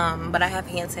 But I have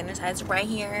hand sanitizer right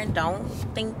here. Don't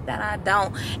think that I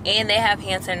don't. And they have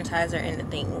hand sanitizer in the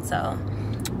thing. So,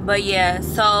 but yeah,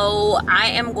 so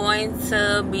I am going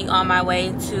to be on my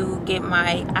way to get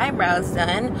my eyebrows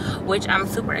done, which I'm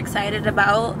super excited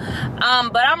about.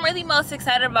 But I'm really most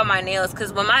excited about my nails,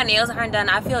 because when my nails aren't done,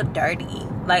 I feel dirty.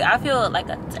 Like, I feel like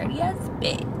a dirty ass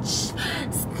bitch.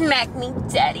 Smack me,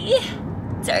 daddy.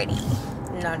 Dirty.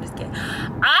 No, I'm just kidding.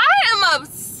 I am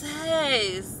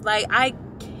obsessed. Like, I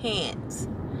can't.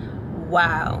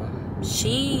 Wow.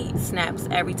 She snaps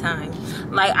every time.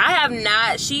 Like, I have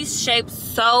not. She's shaped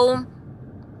so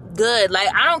good. Like,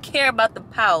 I don't care about the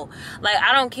pout. Like,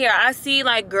 I don't care. I see,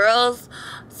 like, girls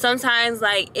sometimes,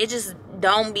 like, it just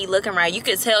don't be looking right. You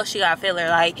could tell she got filler.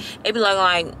 Like, it be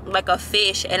like a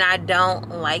fish, and I don't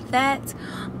like that.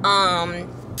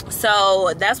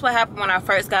 So that's what happened when I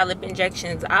first got lip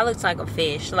injections. I looked like a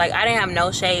fish. Like, I didn't have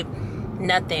no shape,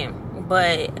 nothing.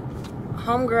 But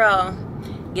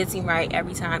homegirl gets me right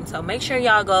every time. So make sure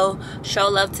y'all go show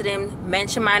love to them,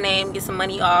 mention my name, get some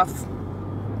money off,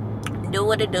 do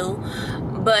what it do.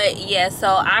 But yeah,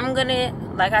 so I'm gonna,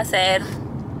 like I said,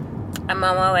 I'm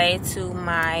on my way to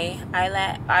my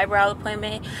eyebrow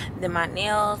appointment, then my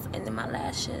nails, and then my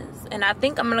lashes. And I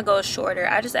think I'm gonna go shorter.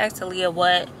 I just asked Aaliyah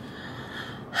what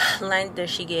length does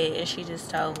she get, and she just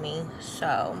told me.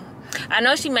 So I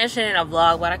know she mentioned it in a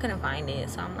vlog, but I couldn't find it,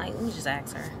 so I'm like, let me just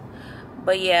ask her.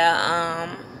 But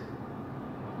yeah,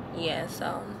 yeah,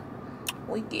 so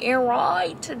we getting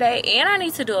right today. And I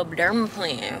need to do a derma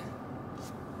plan.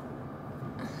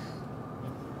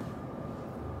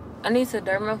 I need to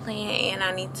derma plan, and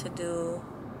I need to do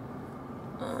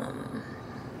a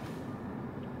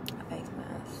face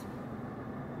mask.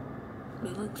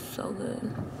 It looks so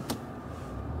good.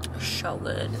 So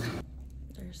good.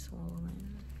 They're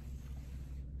swollen.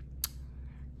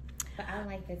 But I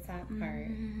like the top part.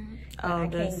 Oh, I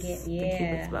this, can't get, the yeah.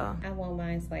 Cupid's bow. I want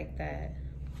mine like that.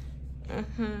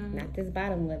 Not this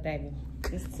bottom lip, baby.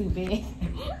 It's too big.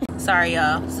 Sorry,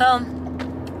 y'all. So,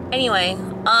 anyway,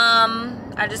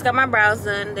 I just got my brows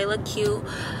done. They look cute.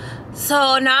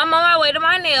 So now I'm on my way to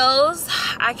my nails.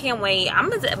 I can't wait. I'm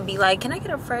gonna be like, can I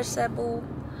get a fresh set, boo?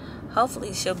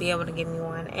 Hopefully she'll be able to give me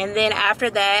one. And then after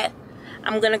that,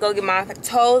 I'm gonna go get my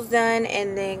toes done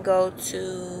and then go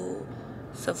to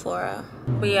Sephora.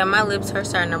 But yeah, my lips are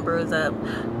starting to bruise up.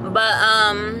 But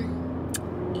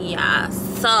yeah,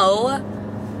 so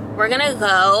we're gonna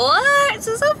go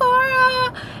to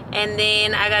Sephora, and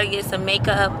then I gotta get some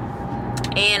makeup,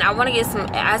 and I want to get some.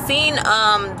 I seen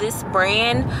this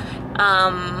brand,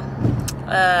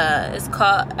 it's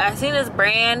called, I seen this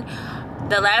brand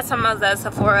the last time I was at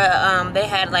Sephora, they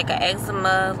had like an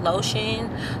eczema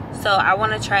lotion, so I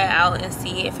want to try it out and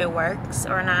see if it works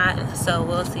or not. So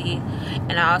we'll see.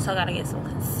 And I also gotta get some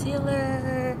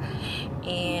concealer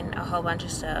and a whole bunch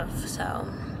of stuff. So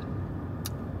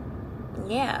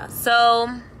yeah, so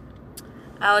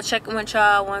I'll check in with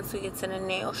y'all once we get to the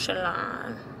nail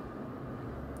salon.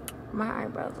 My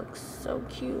eyebrows look so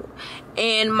cute.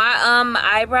 And my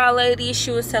eyebrow lady,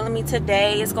 she was telling me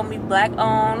today it's gonna be black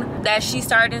owned, that she's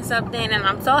starting something, and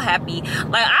I'm so happy.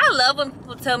 Like, I love when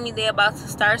people tell me they're about to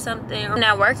start something or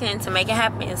not working to make it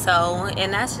happen. So,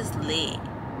 and that's just lit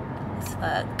as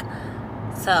fuck.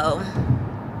 So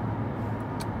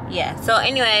yeah, so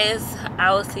anyways,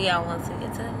 I will see y'all once we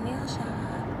get to the nail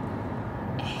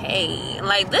shop. Hey,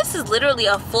 like, this is literally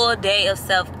a full day of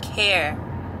self-care.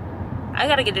 I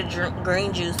gotta get a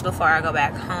green juice before I go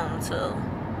back home too.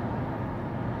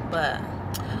 But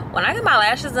when I get my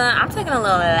lashes done, I'm taking a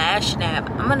little lash nap.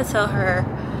 I'm gonna tell her,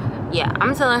 yeah,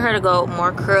 I'm telling her to go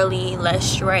more curly, less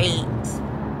straight,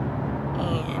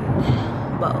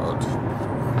 and bold.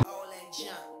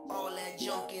 All that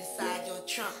junk inside your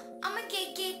trunk. I'ma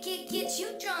get you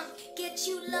drunk, get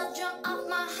you love drunk off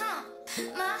my hump,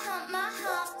 my hump, my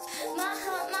hump, my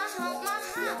hump, my hump, my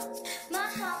hump, my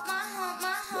hump, my hump,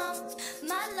 my hump,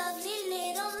 my lovely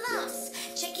little lumps.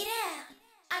 Check it out.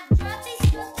 I drive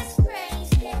these fuckers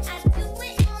crazy. I do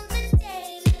it on the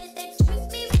daily. They treat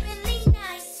me really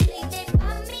nicely. They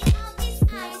buy me all these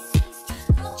ices,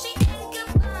 Gucci and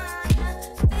Gabbana,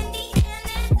 Fendi and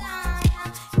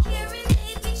Adana. Karen,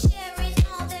 they be sharing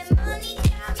all their money.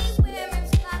 Got me wearing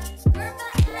black.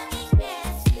 Gerber, I ain't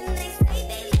asking. They say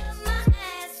they love my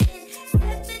ass.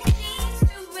 And 7 G's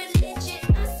to religion.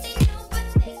 I say no, but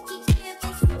they keep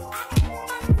giving. So I keep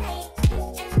on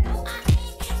taking. And no, I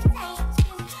ain't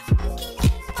taking. We can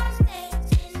keep on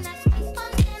taking. I keep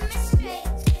on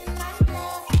demonstrating my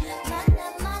love, my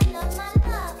love, my love, my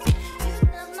love. You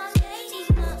love my lady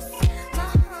lumps. My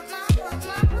hump, my hump,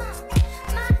 my hump.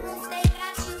 My humps, they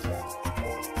got you.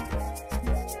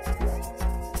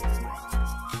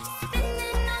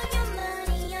 Spending all your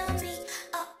money on me.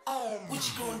 What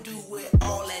you gonna do with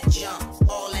all that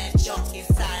junk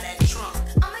inside that trunk?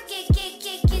 I'ma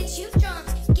get you drunk,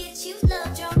 get you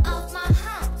love drunk off my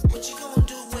hump. What you gonna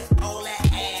do with all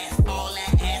that ass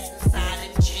inside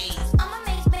them jeans? I'ma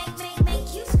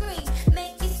make you scream,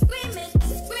 make you scream, make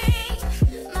you scream.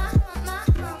 My hump, my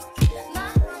hump, my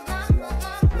hump, my hump,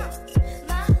 my hump,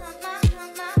 my hump, my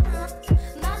hump, my hump,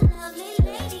 my lovely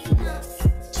lady lumps.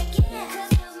 Check it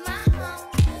out, my hump,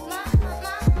 my hump,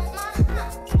 my hump, my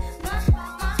hump, my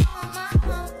hump, my hump, my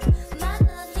hump, my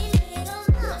lovely little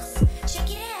lumps. Check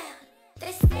it out.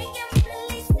 They say I'm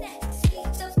really sexy.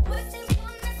 The boys they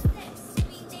wanna sex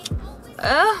me. They always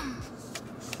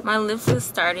My lips is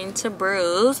starting to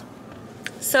bruise.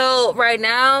 So right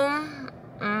now,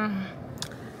 I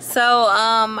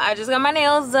just got my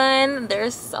nails done.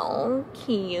 They're so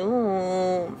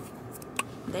cute.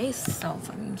 They so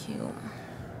fucking cute.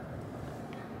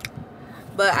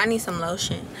 But I need some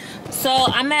lotion. So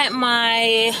I'm at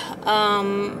my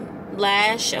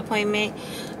lash appointment.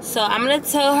 So I'm gonna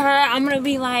tell her, I'm gonna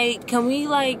be like, can we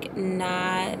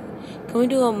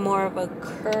do a more of a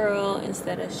curl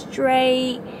instead of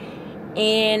straight?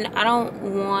 And I don't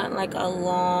want like a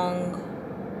long,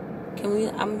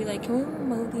 I'm gonna be like, can we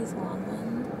remove these long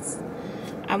ones?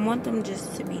 I want them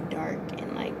just to be dark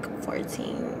and like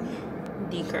 14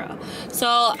 D curl.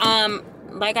 So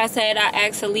like I said, I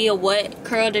asked Aaliyah what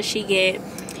curl does she get,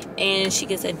 and she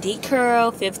gets a D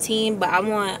curl 15, but I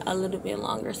want a little bit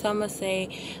longer. So I'm gonna say,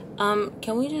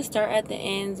 can we just start at the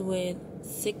ends with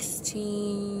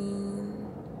 17,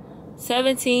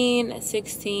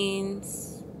 16s,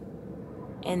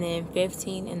 and then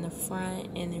 15 in the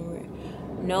front, and then we're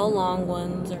no long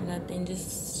ones or nothing,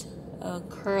 just a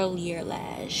curlier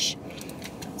lash.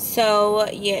 So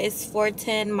yeah, it's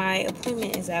 4:10. My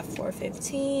appointment is at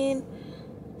 4:15.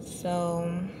 So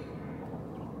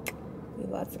we're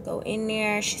about to go in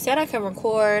there. She said I can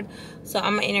record, so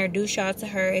I'm gonna introduce y'all to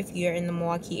her if you're in the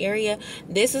Milwaukee area.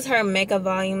 This is her Mega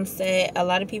Volume set. A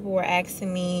lot of people were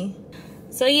asking me.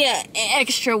 So yeah,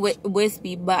 extra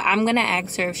wispy, but I'm gonna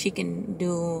ask her if she can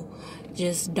do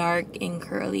just dark and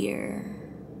curlier.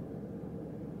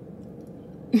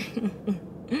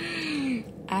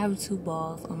 I have 2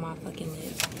 balls on my fucking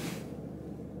lip.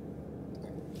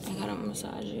 I gotta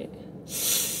massage it.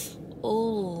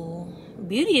 Oh,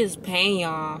 beauty is pain,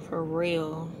 y'all, for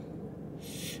real.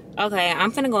 Okay,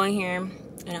 I'm finna go in here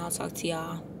and I'll talk to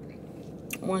y'all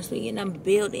once we get in the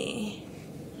building.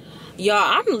 Y'all,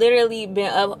 I'm literally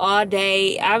been up all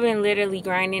day. I've been literally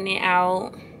grinding it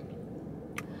out.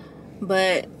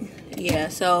 But Yeah,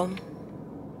 so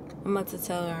I'm about to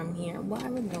tell her I'm here. Well, I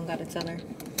really don't gotta tell her.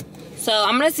 So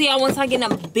I'm gonna see y'all once I get in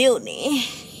the building.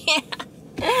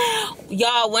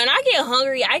 Y'all, when I get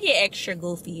hungry, I get extra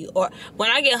goofy. Or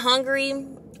when I get hungry,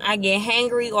 I get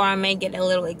hangry, or I may get a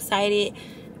little excited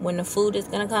when the food is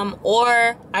gonna come.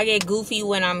 Or I get goofy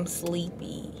when I'm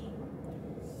sleepy.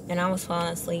 And I was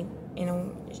falling asleep in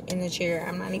the chair.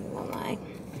 I'm not even gonna lie.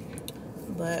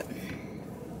 But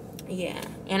yeah.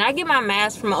 And I get my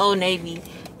mask from Old Navy.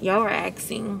 Y'all were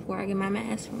asking where I get my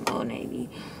mask from Old Navy.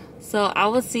 So I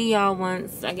will see y'all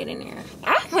once I get in there.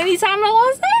 How many times I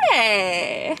want to say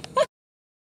that?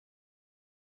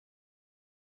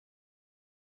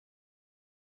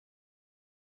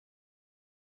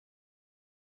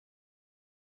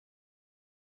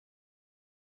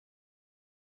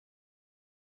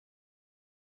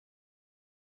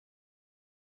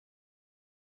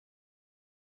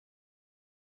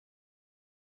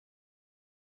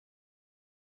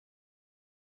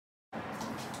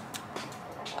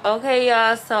 Okay,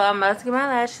 y'all, so I'm about to get my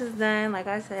lashes done, like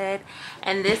I said.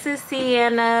 And this is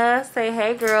Sienna. Say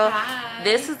hey, girl. Hi.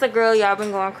 This is the girl y'all been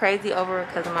going crazy over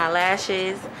because of my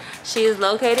lashes. She is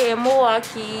located in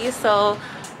Milwaukee. So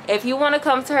if you want to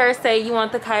come to her, say you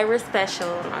want the Kirah special.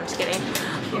 No, I'm just kidding.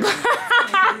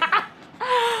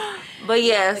 But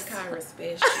yes. The Kirah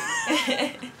special.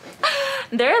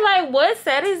 They're like, what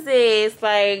set is this?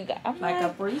 Like, I'm like a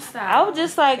freestyle. I was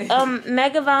just like,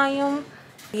 mega volume.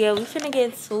 Yeah, we finna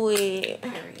get to it.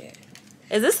 Period.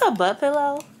 Is this a butt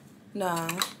pillow? No.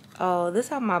 Oh, this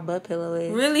how my butt pillow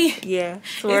is. Really? Yeah.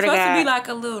 Swear it's supposed to be like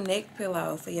a little neck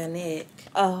pillow for your neck.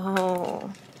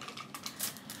 Oh.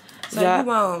 So you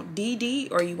want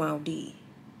DD or you want D?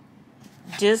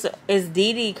 Just, is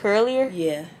DD curlier?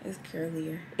 Yeah, it's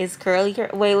curlier. It's curly.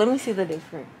 Wait, let me see the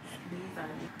difference.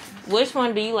 Which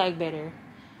one do you like better?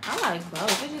 I like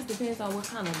both. It just depends on what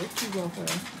kind of look you go for.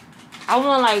 I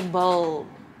want like bold.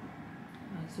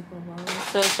 Like super bold.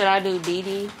 So should I do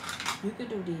DD? You could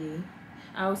do DD.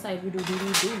 I would say if you do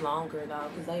DD, do longer though,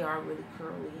 because they are really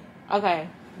curly. Okay,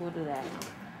 we'll do that.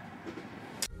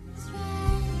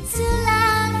 To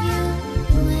love you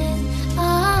with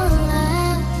all of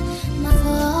my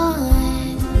heart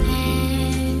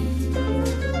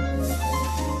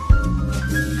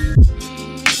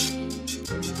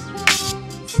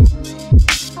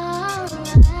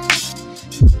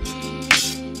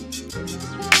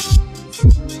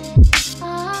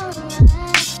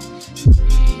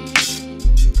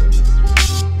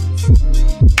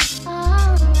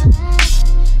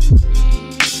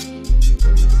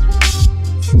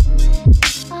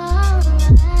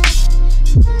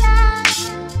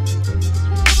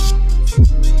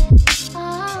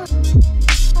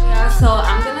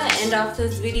and all of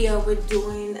this video with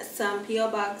doing some P.O.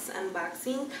 box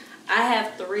unboxing. I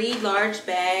have 3 large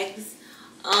bags.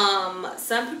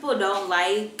 Some people don't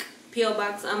like P.O.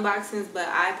 box unboxings, but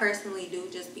I personally do,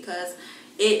 just because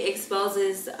it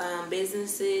exposes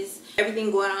businesses,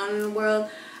 everything going on in the world.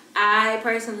 I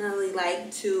personally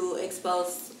like to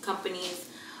expose companies.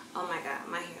 Oh my god,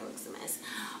 my hair looks a mess.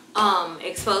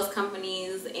 Expose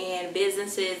companies and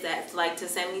businesses that like to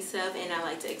send me stuff, and I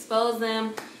like to expose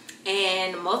them.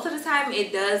 And most of the time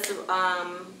it does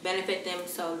benefit them,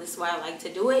 so this is why I like to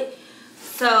do it.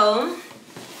 So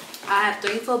I have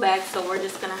 3 full bags, so we're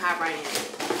just gonna hop right in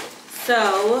it.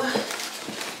 So,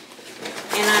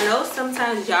 and I know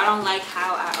sometimes y'all don't like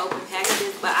how I open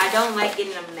packages, but I don't like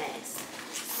getting a mess.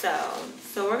 So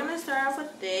we're gonna start off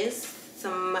with this,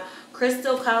 some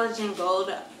Crystal Collagen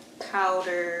Gold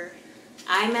Powder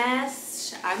eye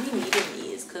mask. I be needing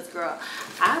these because, girl,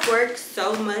 I work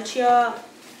so much, y'all,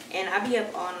 and I be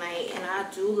up all night, and I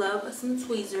do love some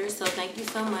tweezers, so thank you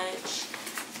so much.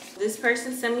 This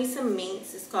person sent me some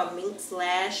mints. It's called Minx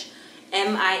Lash,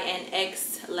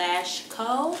 MINX Lash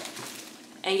Co.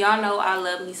 And y'all know I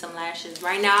love me some lashes.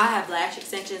 Right now I have lash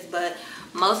extensions, but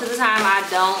most of the time I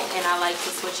don't, and I like to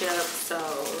switch it up. So,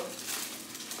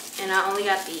 and I only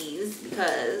got these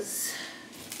because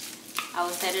I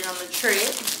was headed on a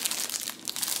trip.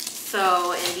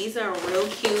 So, and these are real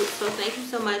cute, so thank you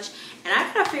so much. And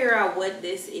I gotta figure out what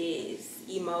this is.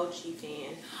 Emoji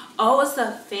fan. Oh, it's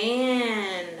a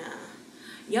fan.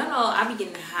 Y'all know I be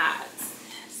getting hot,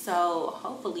 so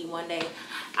hopefully one day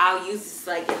I'll use this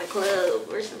like in the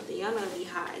club or something. Y'all know I be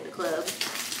hot in the club.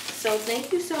 So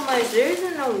thank you so much. There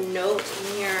isn't no note in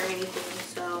here or anything,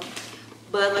 so,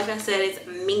 but like I said, it's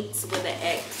Minx with an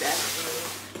X. That's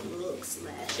Minx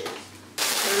Lashes.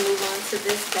 We'll move on to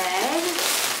this bag.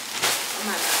 Oh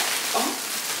my god. Oh,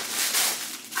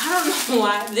 I don't know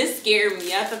why this scared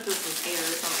me. I thought this was hair or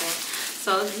something.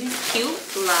 So these cute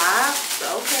locks.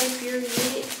 Okay,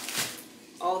 period.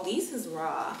 Oh, these is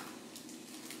raw.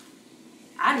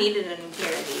 I needed a new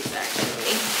pair of these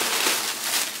actually.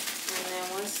 And then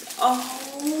what's,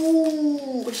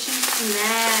 oh, she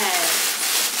snapped.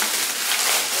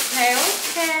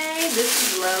 Okay. This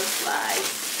is Love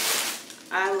Slides.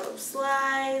 I love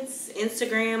slides.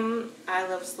 Instagram, I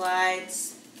love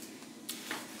slides.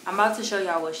 I'm about to show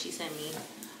y'all what she sent me.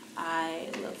 I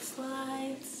love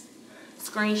slides.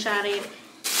 Screenshot it.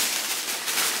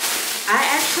 I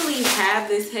actually have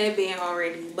this headband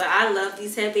already, but I love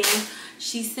these headbands.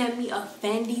 She sent me a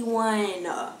Fendi one.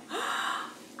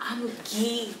 I'm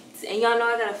geeked. And y'all know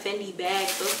I got a Fendi bag,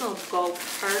 so it's gonna go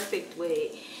perfect with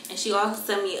it. And she also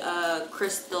sent me a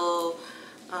crystal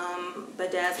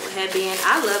bedazzled headband.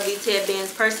 I love these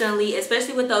headbands personally,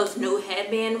 especially with those new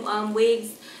headband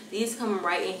wigs. These come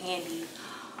right in handy.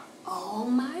 Oh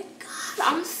my god,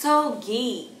 I'm so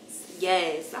geeked.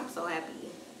 Yes, I'm so happy.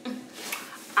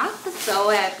 I'm so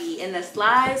happy. And the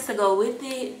slides to go with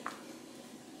it.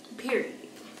 Period.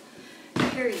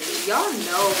 Y'all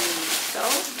know me so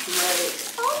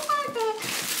much. Oh my god.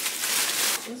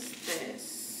 What's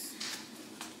this?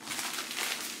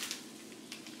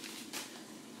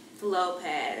 Flow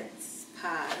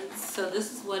pods. So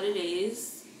this is what it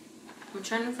is. I'm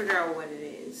trying to figure out what it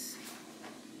is.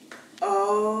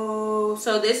 Oh,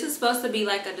 so this is supposed to be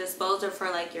like a disposer for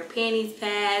like your panties,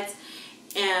 pads,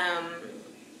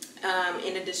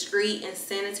 in a discreet and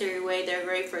sanitary way. They're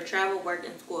great for travel, work,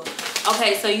 and school.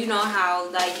 Okay, so you know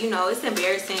how, like, you know, it's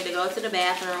embarrassing to go to the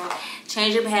bathroom,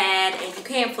 change your pad, and you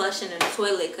can't flush it in the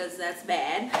toilet because that's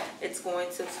bad. It's going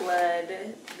to flood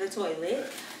the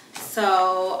toilet.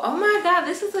 So, oh my god,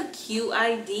 this is a cute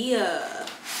idea.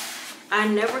 I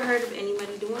never heard of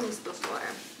anybody doing this before.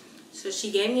 So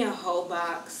she gave me a whole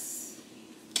box,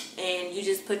 and you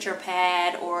just put your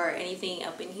pad or anything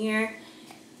up in here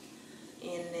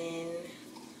and then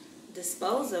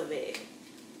dispose of it.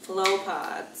 Flow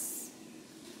pods.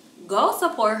 Go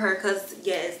support her, because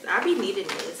yes, I be needing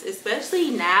this,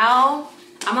 especially now.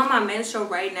 I'm on my menstrual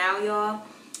right now, y'all,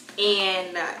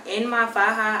 and in my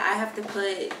faja I have to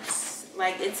put,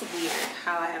 like, it's weird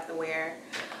how I have to wear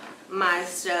my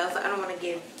stuff. I don't want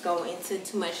to go into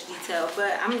too much detail,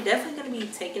 but I'm definitely going to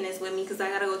be taking this with me because I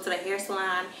got to go to the hair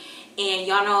salon, and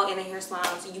y'all know in the hair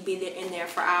salons you be there in there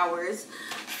for hours.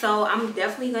 So I'm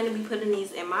definitely going to be putting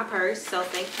these in my purse. So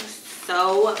thank you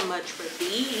so much for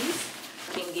these.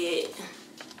 You can get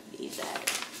these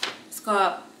at, it's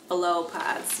called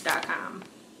flowpods.com.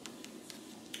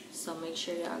 So make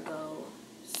sure y'all go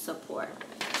support.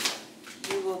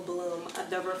 You Will Bloom,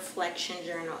 the Reflection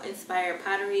Journal, inspired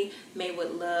pottery made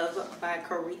with love by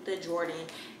Kirah Jordan.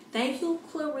 Thank you,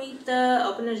 Clarita.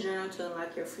 Open a journal to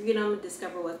unlock your freedom,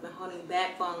 discover what's been holding you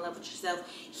back, fall in love with yourself,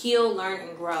 heal, learn,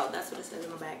 and grow. That's what it says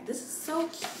on the back. This is so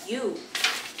cute.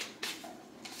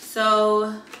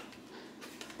 So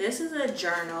this is a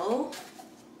journal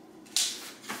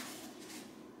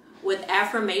with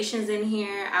affirmations in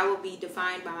here. I will be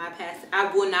defined by my past.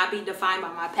 I will not be defined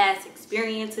by my past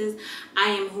experiences. I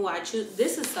am who I choose.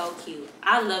 This is so cute.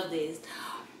 I love this.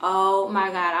 Oh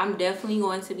my god, I'm definitely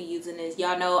going to be using this.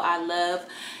 Y'all know I love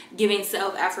giving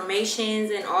self affirmations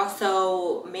and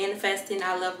also manifesting.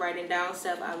 I love writing down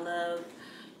stuff. I love,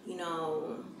 you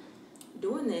know,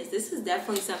 doing this. This is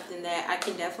definitely something that I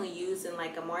can definitely use in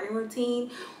like a morning routine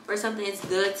or something. It's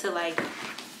good to like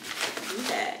do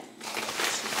that.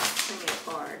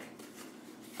 Card.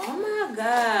 Oh my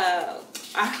god,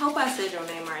 I hope I said your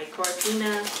name right.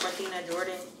 Kirah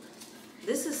Jordan.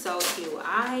 This is so cute.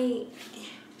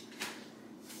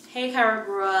 Hey Kirah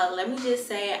girl, let me just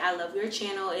say I love your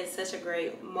channel. It's such a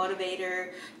great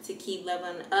motivator to keep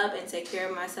leveling up and take care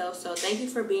of myself. So thank you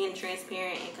for being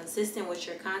transparent and consistent with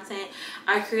your content.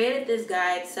 I created this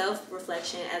guide,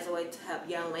 self-reflection, as a way to help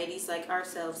young ladies like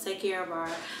ourselves take care of our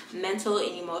mental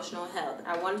and emotional health.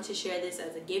 I wanted to share this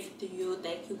as a gift to you.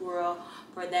 Thank you, girl,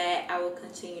 for that. I will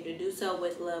continue to do so.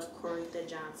 With love, Kirah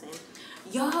Johnson.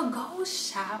 Y'all go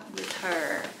shop with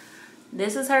her.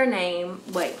 This is her name.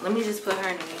 Wait, let me just put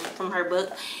her name from her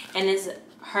book, and it's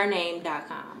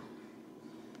hername.com.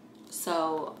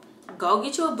 So go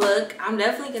get you a book. I'm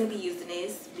definitely gonna be using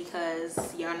this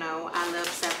because y'all know I love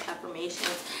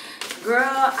self-affirmations. Girl,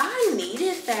 I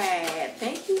needed that.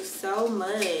 Thank you so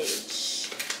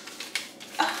much.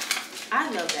 I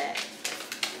love that.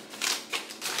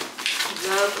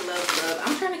 Love, love, love.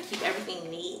 I'm trying to keep everything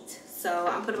neat, so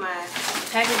I'm putting my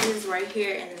packages right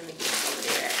here and then the gifts over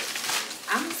there.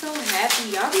 I'm so happy.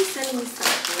 Y'all be sending me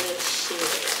some good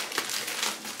shit.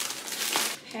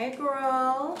 Hey,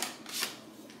 girl.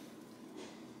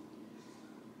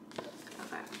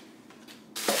 Okay.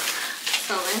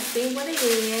 So in Let's see what it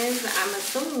is. I'm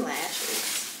assuming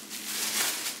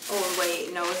lashes. Oh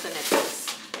wait, no, it's a necklace.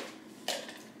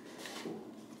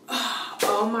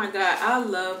 Oh my god, I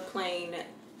love playing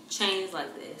chains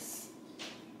like this.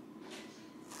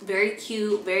 Very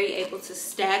cute, very able to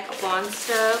stack up on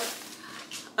stuff.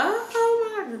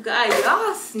 Oh my god,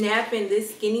 y'all snapping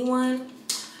this skinny one.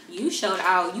 You showed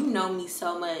out. You know me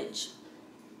so much.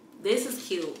 This is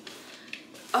cute.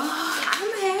 Oh,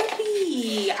 I'm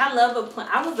happy. I love a plain.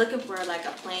 I was looking for like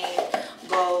a plain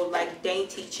gold, like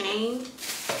dainty chain.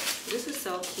 This is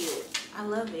so cute. I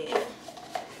love it.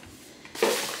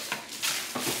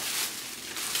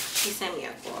 She sent me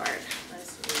a card.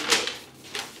 Let's read it.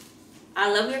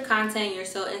 I love your content. You're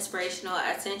so inspirational.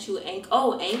 I sent you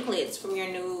anklets from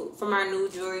our new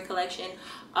jewelry collection.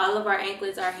 All of our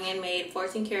anklets are handmade,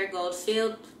 14 karat gold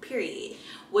filled, period,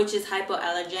 which is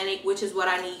hypoallergenic, which is what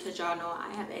I need because y'all know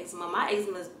I have eczema. My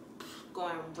eczema is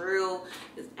going real,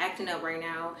 it's acting up right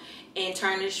now, and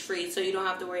tarnish free, so you don't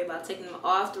have to worry about taking them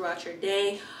off throughout your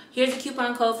day. Here's a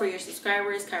coupon code for your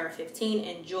subscribers, Kirah15.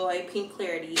 Enjoy pink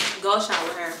clarity. Go shop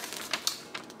with her.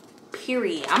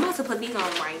 Period. I'm about to put these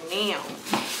on right now.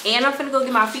 And I'm finna go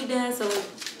get my feet done, so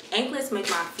anklets make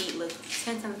my feet look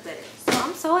 10 times better. So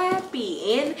I'm so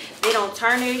happy. And they don't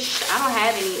tarnish. I don't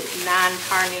have any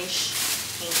non-tarnish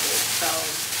anklets, so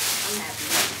I'm happy.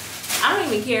 I don't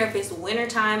even care if it's winter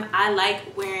time. I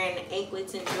like wearing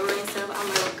anklets and jewelry and stuff. I'm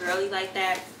a little girly like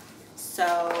that.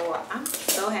 So I'm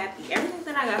so happy. Everything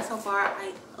that I got so far,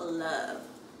 I love.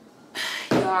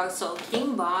 Y'all, so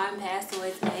King Von passed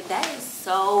away today. That is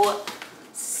so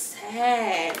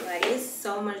sad. Like, it's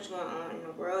so much going on in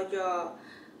the world, y'all.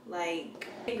 Like,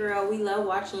 hey girl, we love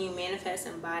watching you manifest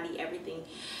and embody everything,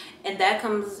 and that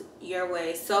comes your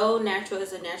way. So Natural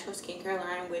is a natural skincare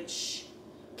line which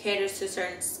caters to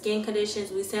certain skin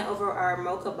conditions. We sent over our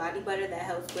mocha body butter that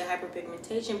helps with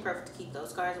hyperpigmentation, perfect to keep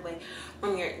those scars away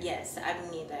from your, yes, I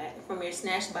need that, from your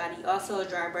snatched body. Also a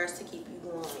dry burst to keep you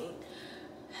glowing.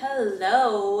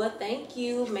 Hello, thank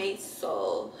you, Mate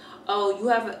Soul. Oh, you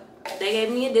have, they gave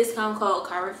me a discount code,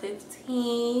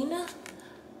 Kirah15.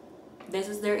 This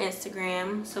is their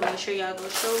Instagram, so make sure y'all go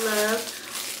show love.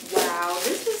 Wow,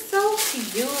 this is so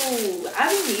cute.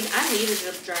 I needed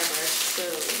a dry brush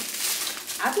too.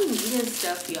 I be needing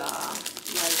stuff, y'all.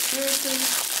 Like, seriously,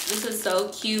 this is so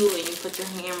cute. And you put your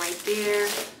hand right there.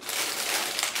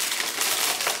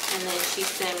 And then she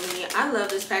sent me, I love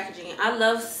this packaging. I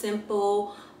love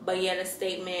simple but yet a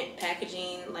statement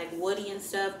packaging, like woody and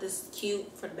stuff. This is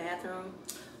cute for the bathroom.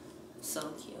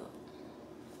 So cute.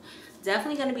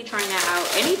 Definitely gonna be trying that out.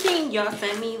 Anything y'all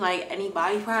send me, like any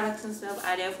body products and stuff,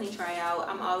 I definitely try out.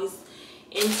 I'm always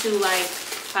into like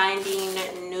finding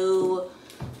new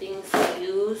things to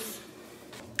use.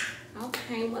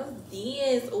 Okay, what's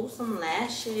this? Oh, some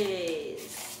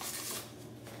lashes.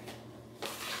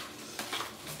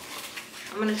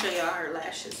 I'm gonna show y'all her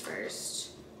lashes first.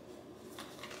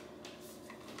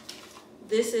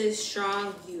 This is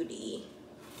Strong Beauty.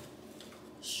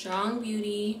 Strong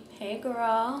Beauty. Hey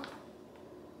girl.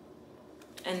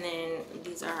 And then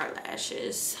these are her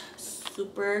lashes.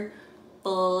 Super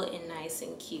full and nice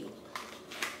and cute.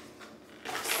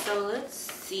 So let's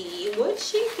see what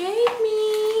she gave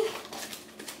me.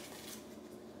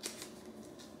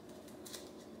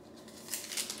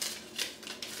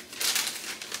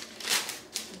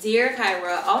 Dear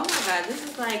Kirah, oh my god, this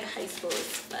is like high school as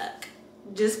fuck.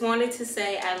 Just wanted to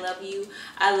say I love you.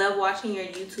 I love watching your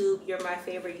YouTube. You're my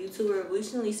favorite YouTuber.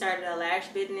 Recently started a lash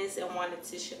business and wanted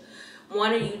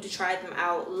you to try them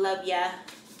out. Love ya,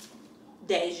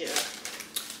 Deja.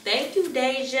 Thank you,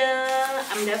 Deja.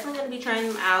 I'm definitely gonna be trying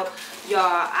them out, y'all.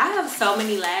 I have so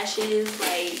many lashes,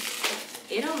 like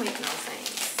it don't make no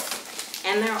sense,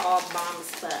 and they're all bomb as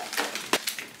fuck.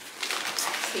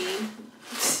 See.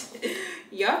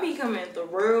 Y'all be coming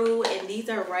through, and these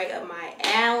are right up my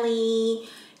alley.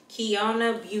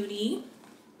 Kiana Beauty.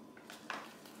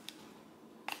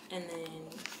 And then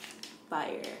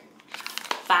Fire.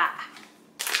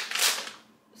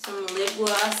 Some lip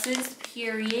glosses,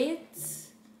 periods.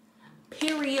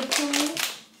 Period poo.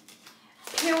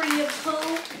 Period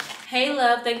poo. Hey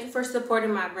love, thank you for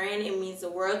supporting my brand. It means the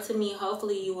world to me.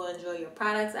 Hopefully you will enjoy your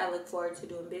products. I look forward to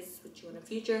doing business with you in the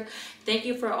future. Thank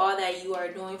you for all that you are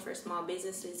doing for small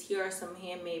businesses. Here are some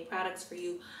handmade products for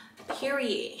you.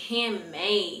 Period.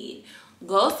 Handmade.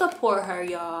 Go support her,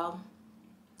 y'all.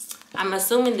 I'm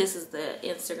assuming this is the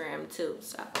Instagram too,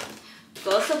 so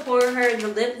go support her. The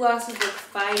lip glosses look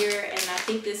fire, and I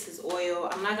think this is oil.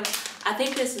 I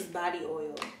think this is body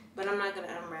oil, but I'm not gonna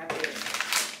unwrap it.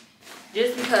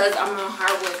 Just because I'm on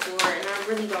hardwood floor and I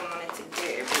really don't want it to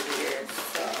get everywhere.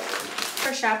 So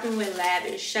For shopping with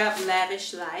Lavish, shop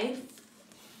Lavish Life.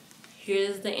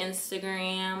 Here's the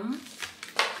Instagram.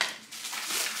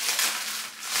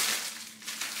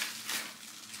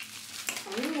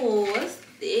 Ooh, what's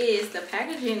this? The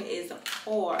packaging is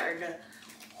hard.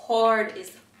 Hard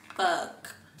as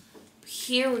fuck.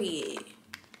 Period.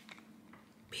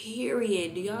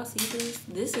 Period. Do y'all see this?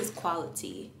 This is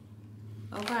quality.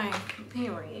 Okay,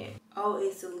 period. Oh,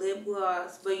 it's a lip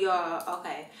gloss, but y'all,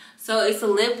 okay. So it's a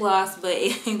lip gloss, but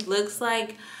it looks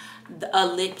like a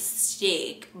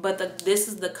lipstick. But this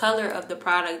is the color of the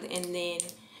product, and then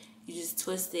you just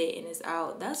twist it and it's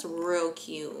out. That's real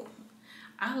cute.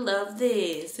 I love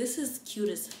this. This is cute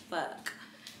as fuck.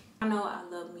 I know I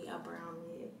love me a brown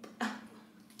lip.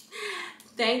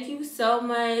 Thank you so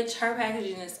much. Her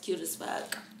packaging is cute as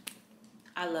fuck.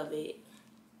 I love it.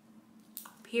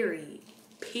 Period.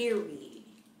 Period.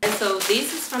 And so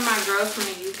this is from my girls from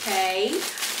the UK.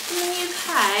 From the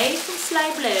UK, from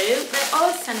Slay Blue. They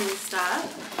always send me stuff.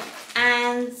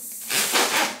 And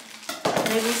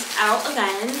they reached out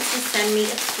again to send me a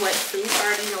sweatsuit. I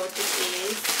already know what this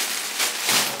is.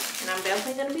 And I'm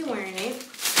definitely going to be wearing it.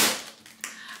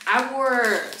 I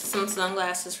wore some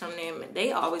sunglasses from them.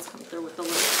 They always come through with the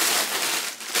look.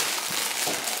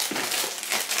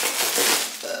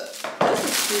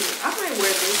 I might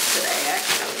wear this today,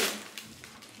 actually.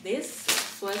 This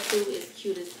sweatsuit is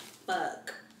cute as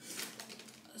fuck.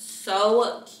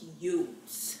 So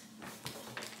cute.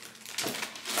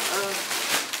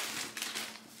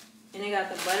 And they got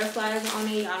the butterflies on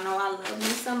it. Y'all know I love me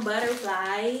some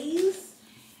butterflies.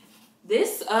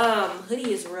 This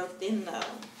hoodie is real thin though.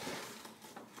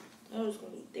 It was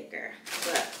gonna be thicker,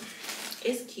 but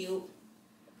it's cute.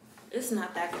 It's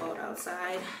not that cold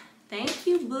outside. Thank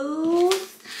you, boo.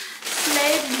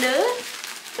 Slay Blue.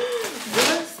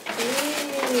 What's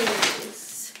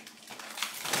this?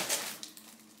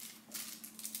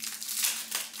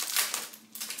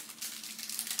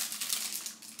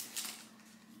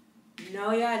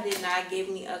 No, y'all did not give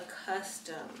me a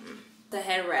custom. The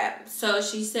head wrap. So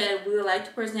she said, we would like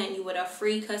to present you with a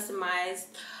free customized,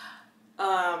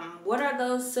 what are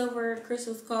those silver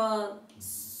crystals called?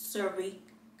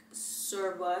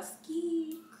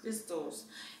 Swarovski crystals.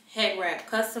 Head wrap,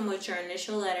 custom with your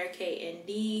initial letter K and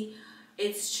D.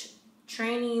 It's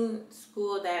training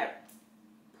school that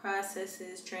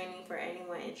processes training for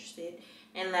anyone interested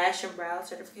in lash and brow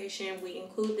certification. We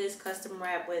include this custom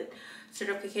wrap with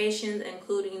certifications,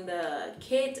 including the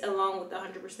kit, along with the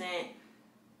 100%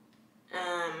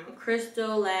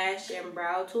 crystal lash and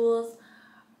brow tools.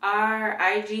 Our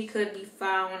IG could be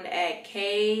found at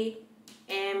KMD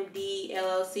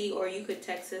LLC, or you could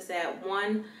text us at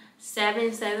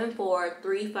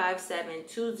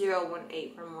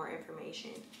 1-774-357-2018 for more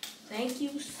information. Thank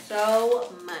you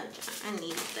so much. I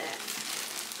need that.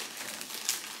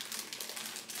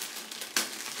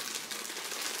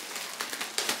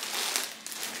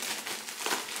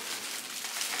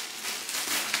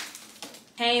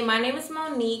 Hey, my name is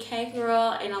Monique. Hey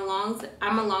girl, and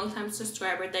I'm a long-time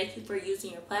subscriber. Thank you for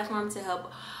using your platform to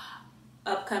help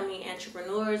upcoming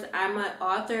entrepreneurs. I'm an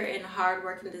author and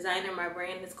hard-working designer. My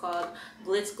brand is called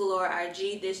Glitz Galore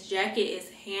IG. This jacket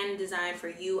is hand designed for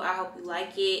you. I hope you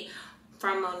like it.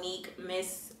 From Monique,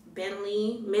 Miss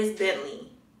Bentley,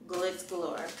 Glitz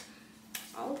Galore.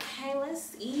 Okay, let's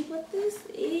see what this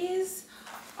is.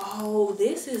 Oh,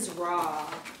 this is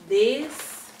raw.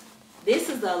 This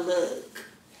is a look.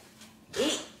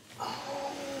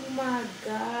 Oh my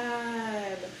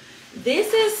god,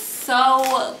 this is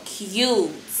so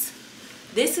cute.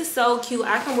 This is so cute.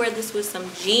 I can wear this with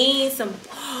some jeans,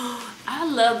 I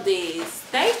love this.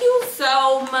 Thank you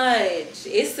so much.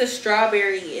 It's the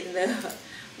strawberry and the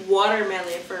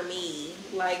watermelon for me.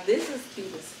 Like, this is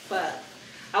cute as fuck.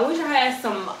 I wish I had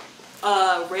some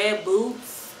red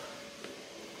boots.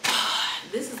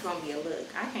 This is gonna be a look.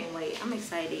 I can't wait. I'm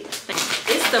excited.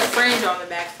 It's the fringe on the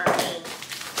back for me.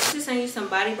 Just send you some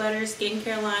body butter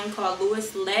skincare line called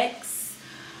Louis Lex.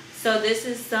 So this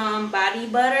is some body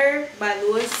butter by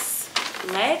Louis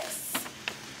Lex.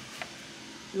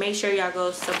 Make sure y'all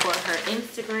go support her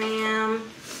Instagram.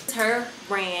 It's her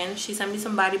brand. She sent me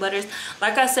some body butters.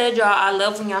 Like I said, y'all, I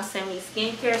love when y'all send me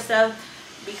skincare stuff,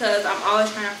 because I'm always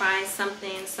trying to find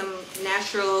something, some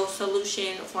natural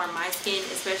solution for my skin,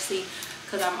 especially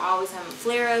because I'm always having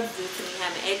flare-ups due to me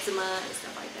having eczema and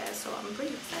stuff like that. So I'm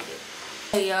pretty excited.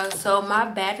 Hey y'all, so my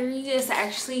battery is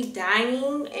actually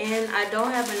dying and I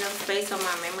don't have enough space on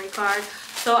my memory card.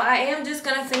 So I am just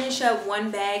gonna finish up one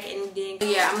bag, and then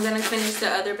yeah, I'm gonna finish the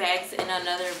other bags in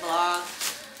another vlog,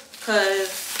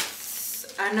 because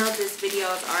I know this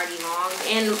video is already long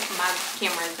and my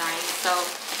camera is dying. So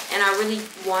and I really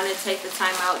want to take the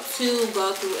time out to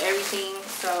go through everything.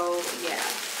 So yeah.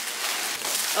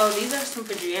 Oh, these are some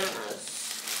pajamas.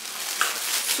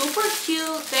 Super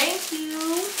cute. Thank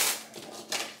you.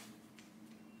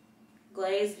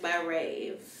 Glazed by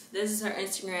Rave. This is her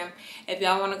Instagram. If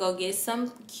y'all want to go get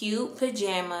some cute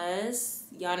pajamas,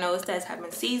 y'all know it's that type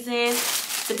of season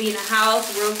to be in the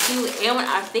house, real cute. And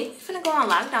I think we're gonna go on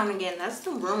lockdown again. That's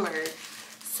the rumor.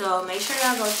 So make sure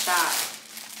y'all go shop.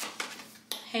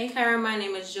 Hey Kirah, my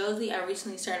name is Josie. I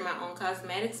recently started my own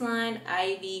cosmetics line,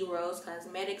 Ivy Rose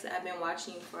Cosmetics. I've been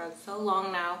watching you for so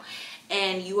long now,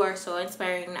 and you are so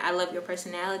inspiring. I love your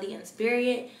personality and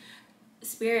spirit.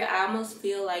 I almost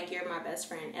feel like you're my best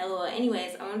friend. LOL.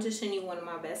 Anyways, I want to send you one of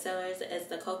my best sellers. It's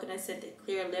the coconut scented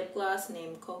clear lip gloss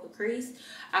named Coca Crease.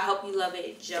 I hope you love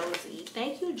it, Josie.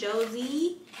 Thank you,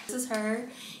 Josie. This is her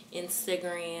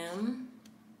Instagram,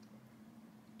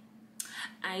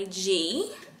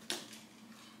 IG.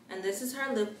 And this is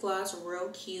her lip gloss, real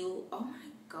cute. Oh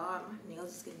my god, my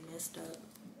nails is getting messed up.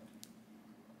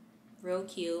 Real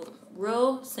cute,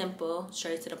 real simple,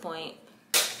 straight to the point.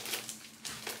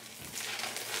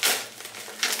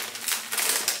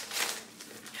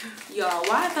 Y'all,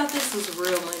 why I thought this was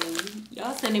real money?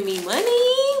 Y'all sending me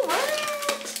money? What?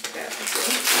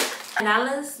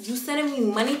 $9? You sending me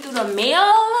money through the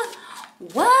mail?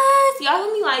 What? Y'all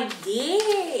let me like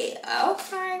yeah.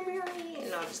 Okay, really?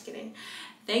 No, I'm just kidding.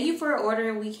 Thank you for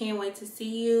ordering. We can't wait to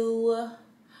see you.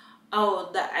 Oh,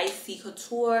 the Icy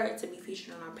Couture to be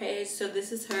featured on our page. So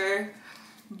this is her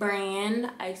brand,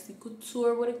 Icy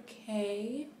Couture with a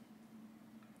K.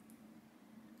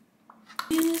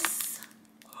 This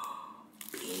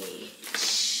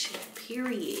bitch,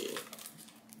 period.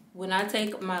 When I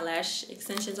take my lash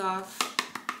extensions off,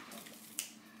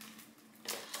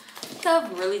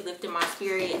 I've really lifted my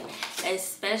spirit,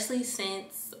 especially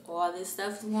since all this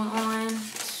stuff is going on.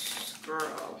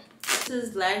 Girl, this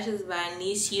is lashes by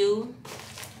Nishu.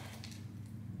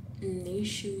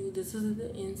 This is the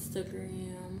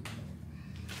Instagram,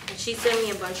 and she sent me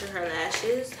a bunch of her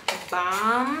lashes.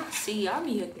 Bomb. See, y'all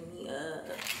be hooking me up.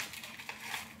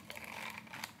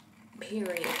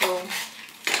 Period, poo.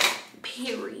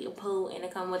 Period, poo. And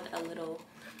it come with a little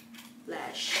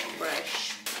lash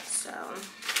brush. So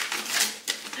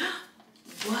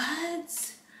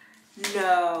what?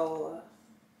 No.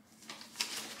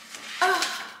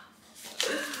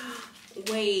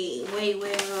 Wait.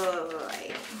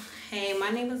 Hey, my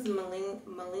name is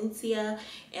Malencia,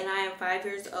 and I am 5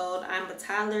 years old. I'm a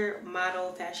toddler,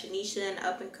 model, fashionista, and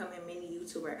up-and-coming mini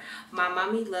YouTuber. My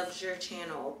mommy loves your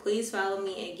channel. Please follow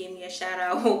me and give me a shout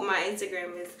out. My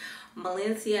Instagram is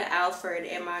Malencia Alfred,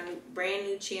 and my brand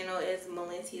new channel is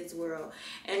Malencia's World.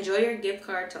 Enjoy your gift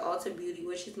card to Ulta Beauty,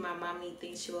 which is my mommy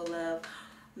thinks she will love.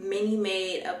 Mini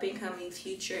made, up-and-coming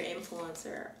future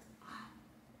influencer.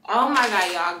 Oh my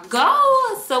god, y'all,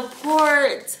 go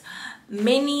support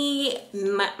mini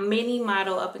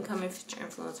model, up-and-coming future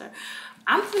influencer.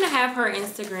 I'm gonna have her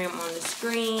Instagram on the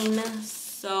screen.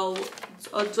 So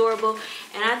adorable.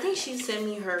 And I think she sent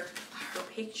me her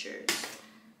pictures.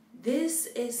 This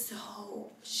is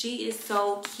so, she is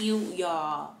so cute,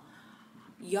 y'all.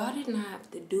 Y'all did not have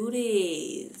to do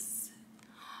this.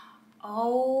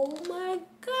 Oh my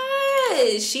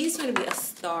god, she's gonna be a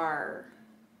star.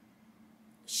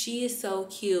 She is so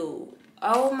cute.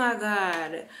 Oh my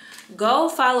god, go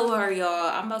follow her,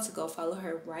 y'all. I'm about to go follow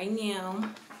her right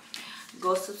now.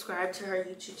 Go subscribe to her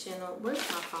YouTube channel. Where's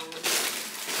my phone?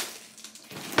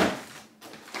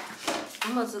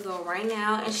 I'm about to go right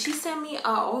now. And she sent me a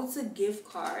Ulta gift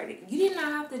card. You did not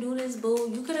have to do this,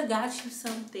 boo. You could have got you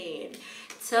something.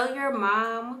 Tell your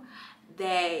mom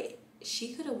that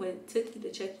she could have took you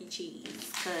to Chuck E. Cheese,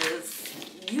 because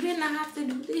you did not have to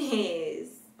do this.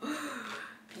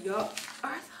 Y'all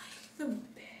are like the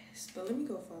best. But let me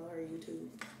go follow her YouTube.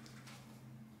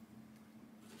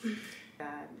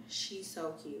 God, she's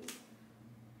so cute.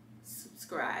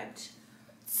 Subscribed.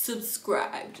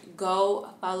 Go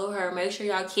follow her. Make sure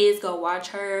y'all kids go watch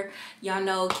her. Y'all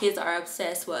know kids are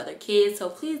obsessed with other kids, so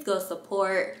please go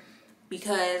support,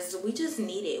 because we just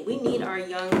need it. We need our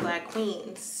young black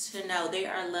queens to know they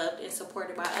are loved and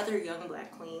supported by other young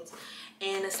black queens,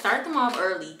 and start them off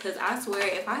early, because I swear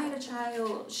if I had a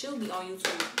child, she'll be on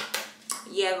YouTube.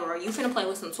 Yeah, girl, you finna play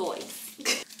with some toys.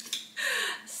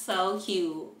 So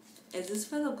cute. Is this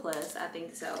for the plus? I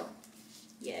think so.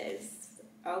 Yes.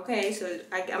 Okay, so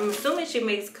I'm assuming she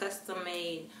makes custom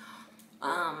made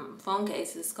phone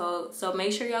cases. So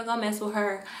make sure y'all go mess with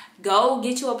her. Go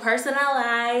get you a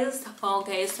personalized phone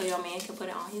case so your man can put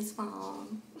it on his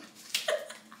phone.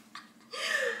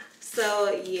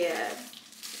 So yeah,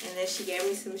 and then she gave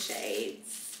me some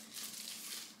shades.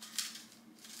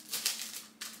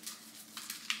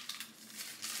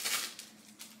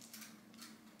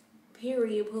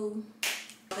 Period, poo.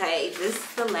 Okay, this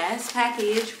is the last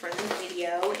package for this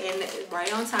video, and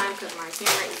right on time because my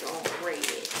camera is on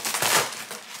red.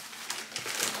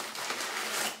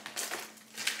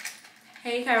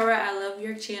 Hey Kirah, I love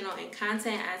your channel and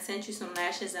content. I sent you some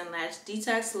lashes and lash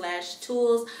detox lash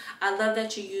tools. I love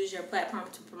that you use your platform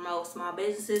to promote small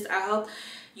businesses. I hope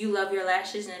you love your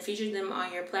lashes and feature them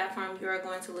on your platform. You are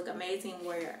going to look amazing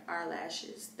with our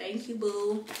lashes. Thank you,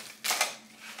 boo.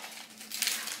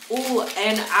 Ooh,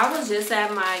 and I was just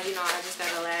at my, you know, I just got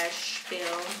a lash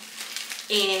fill.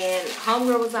 And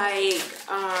homegirl was like,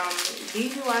 do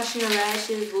you be washing your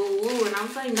lashes? Woo woo. And I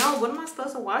was like, no, what am I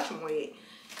supposed to wash them with?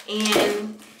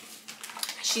 And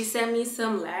she sent me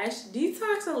some lash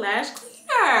detox and lash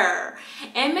cleaner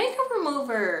and makeup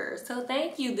remover. So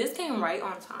thank you. This came right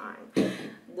on time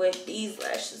with these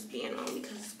lashes being on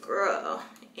because girl,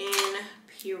 and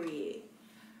period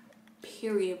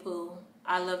poo.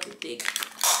 I love the thick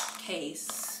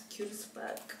case, cute as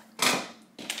fuck.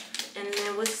 And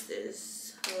then what's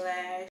this? Lash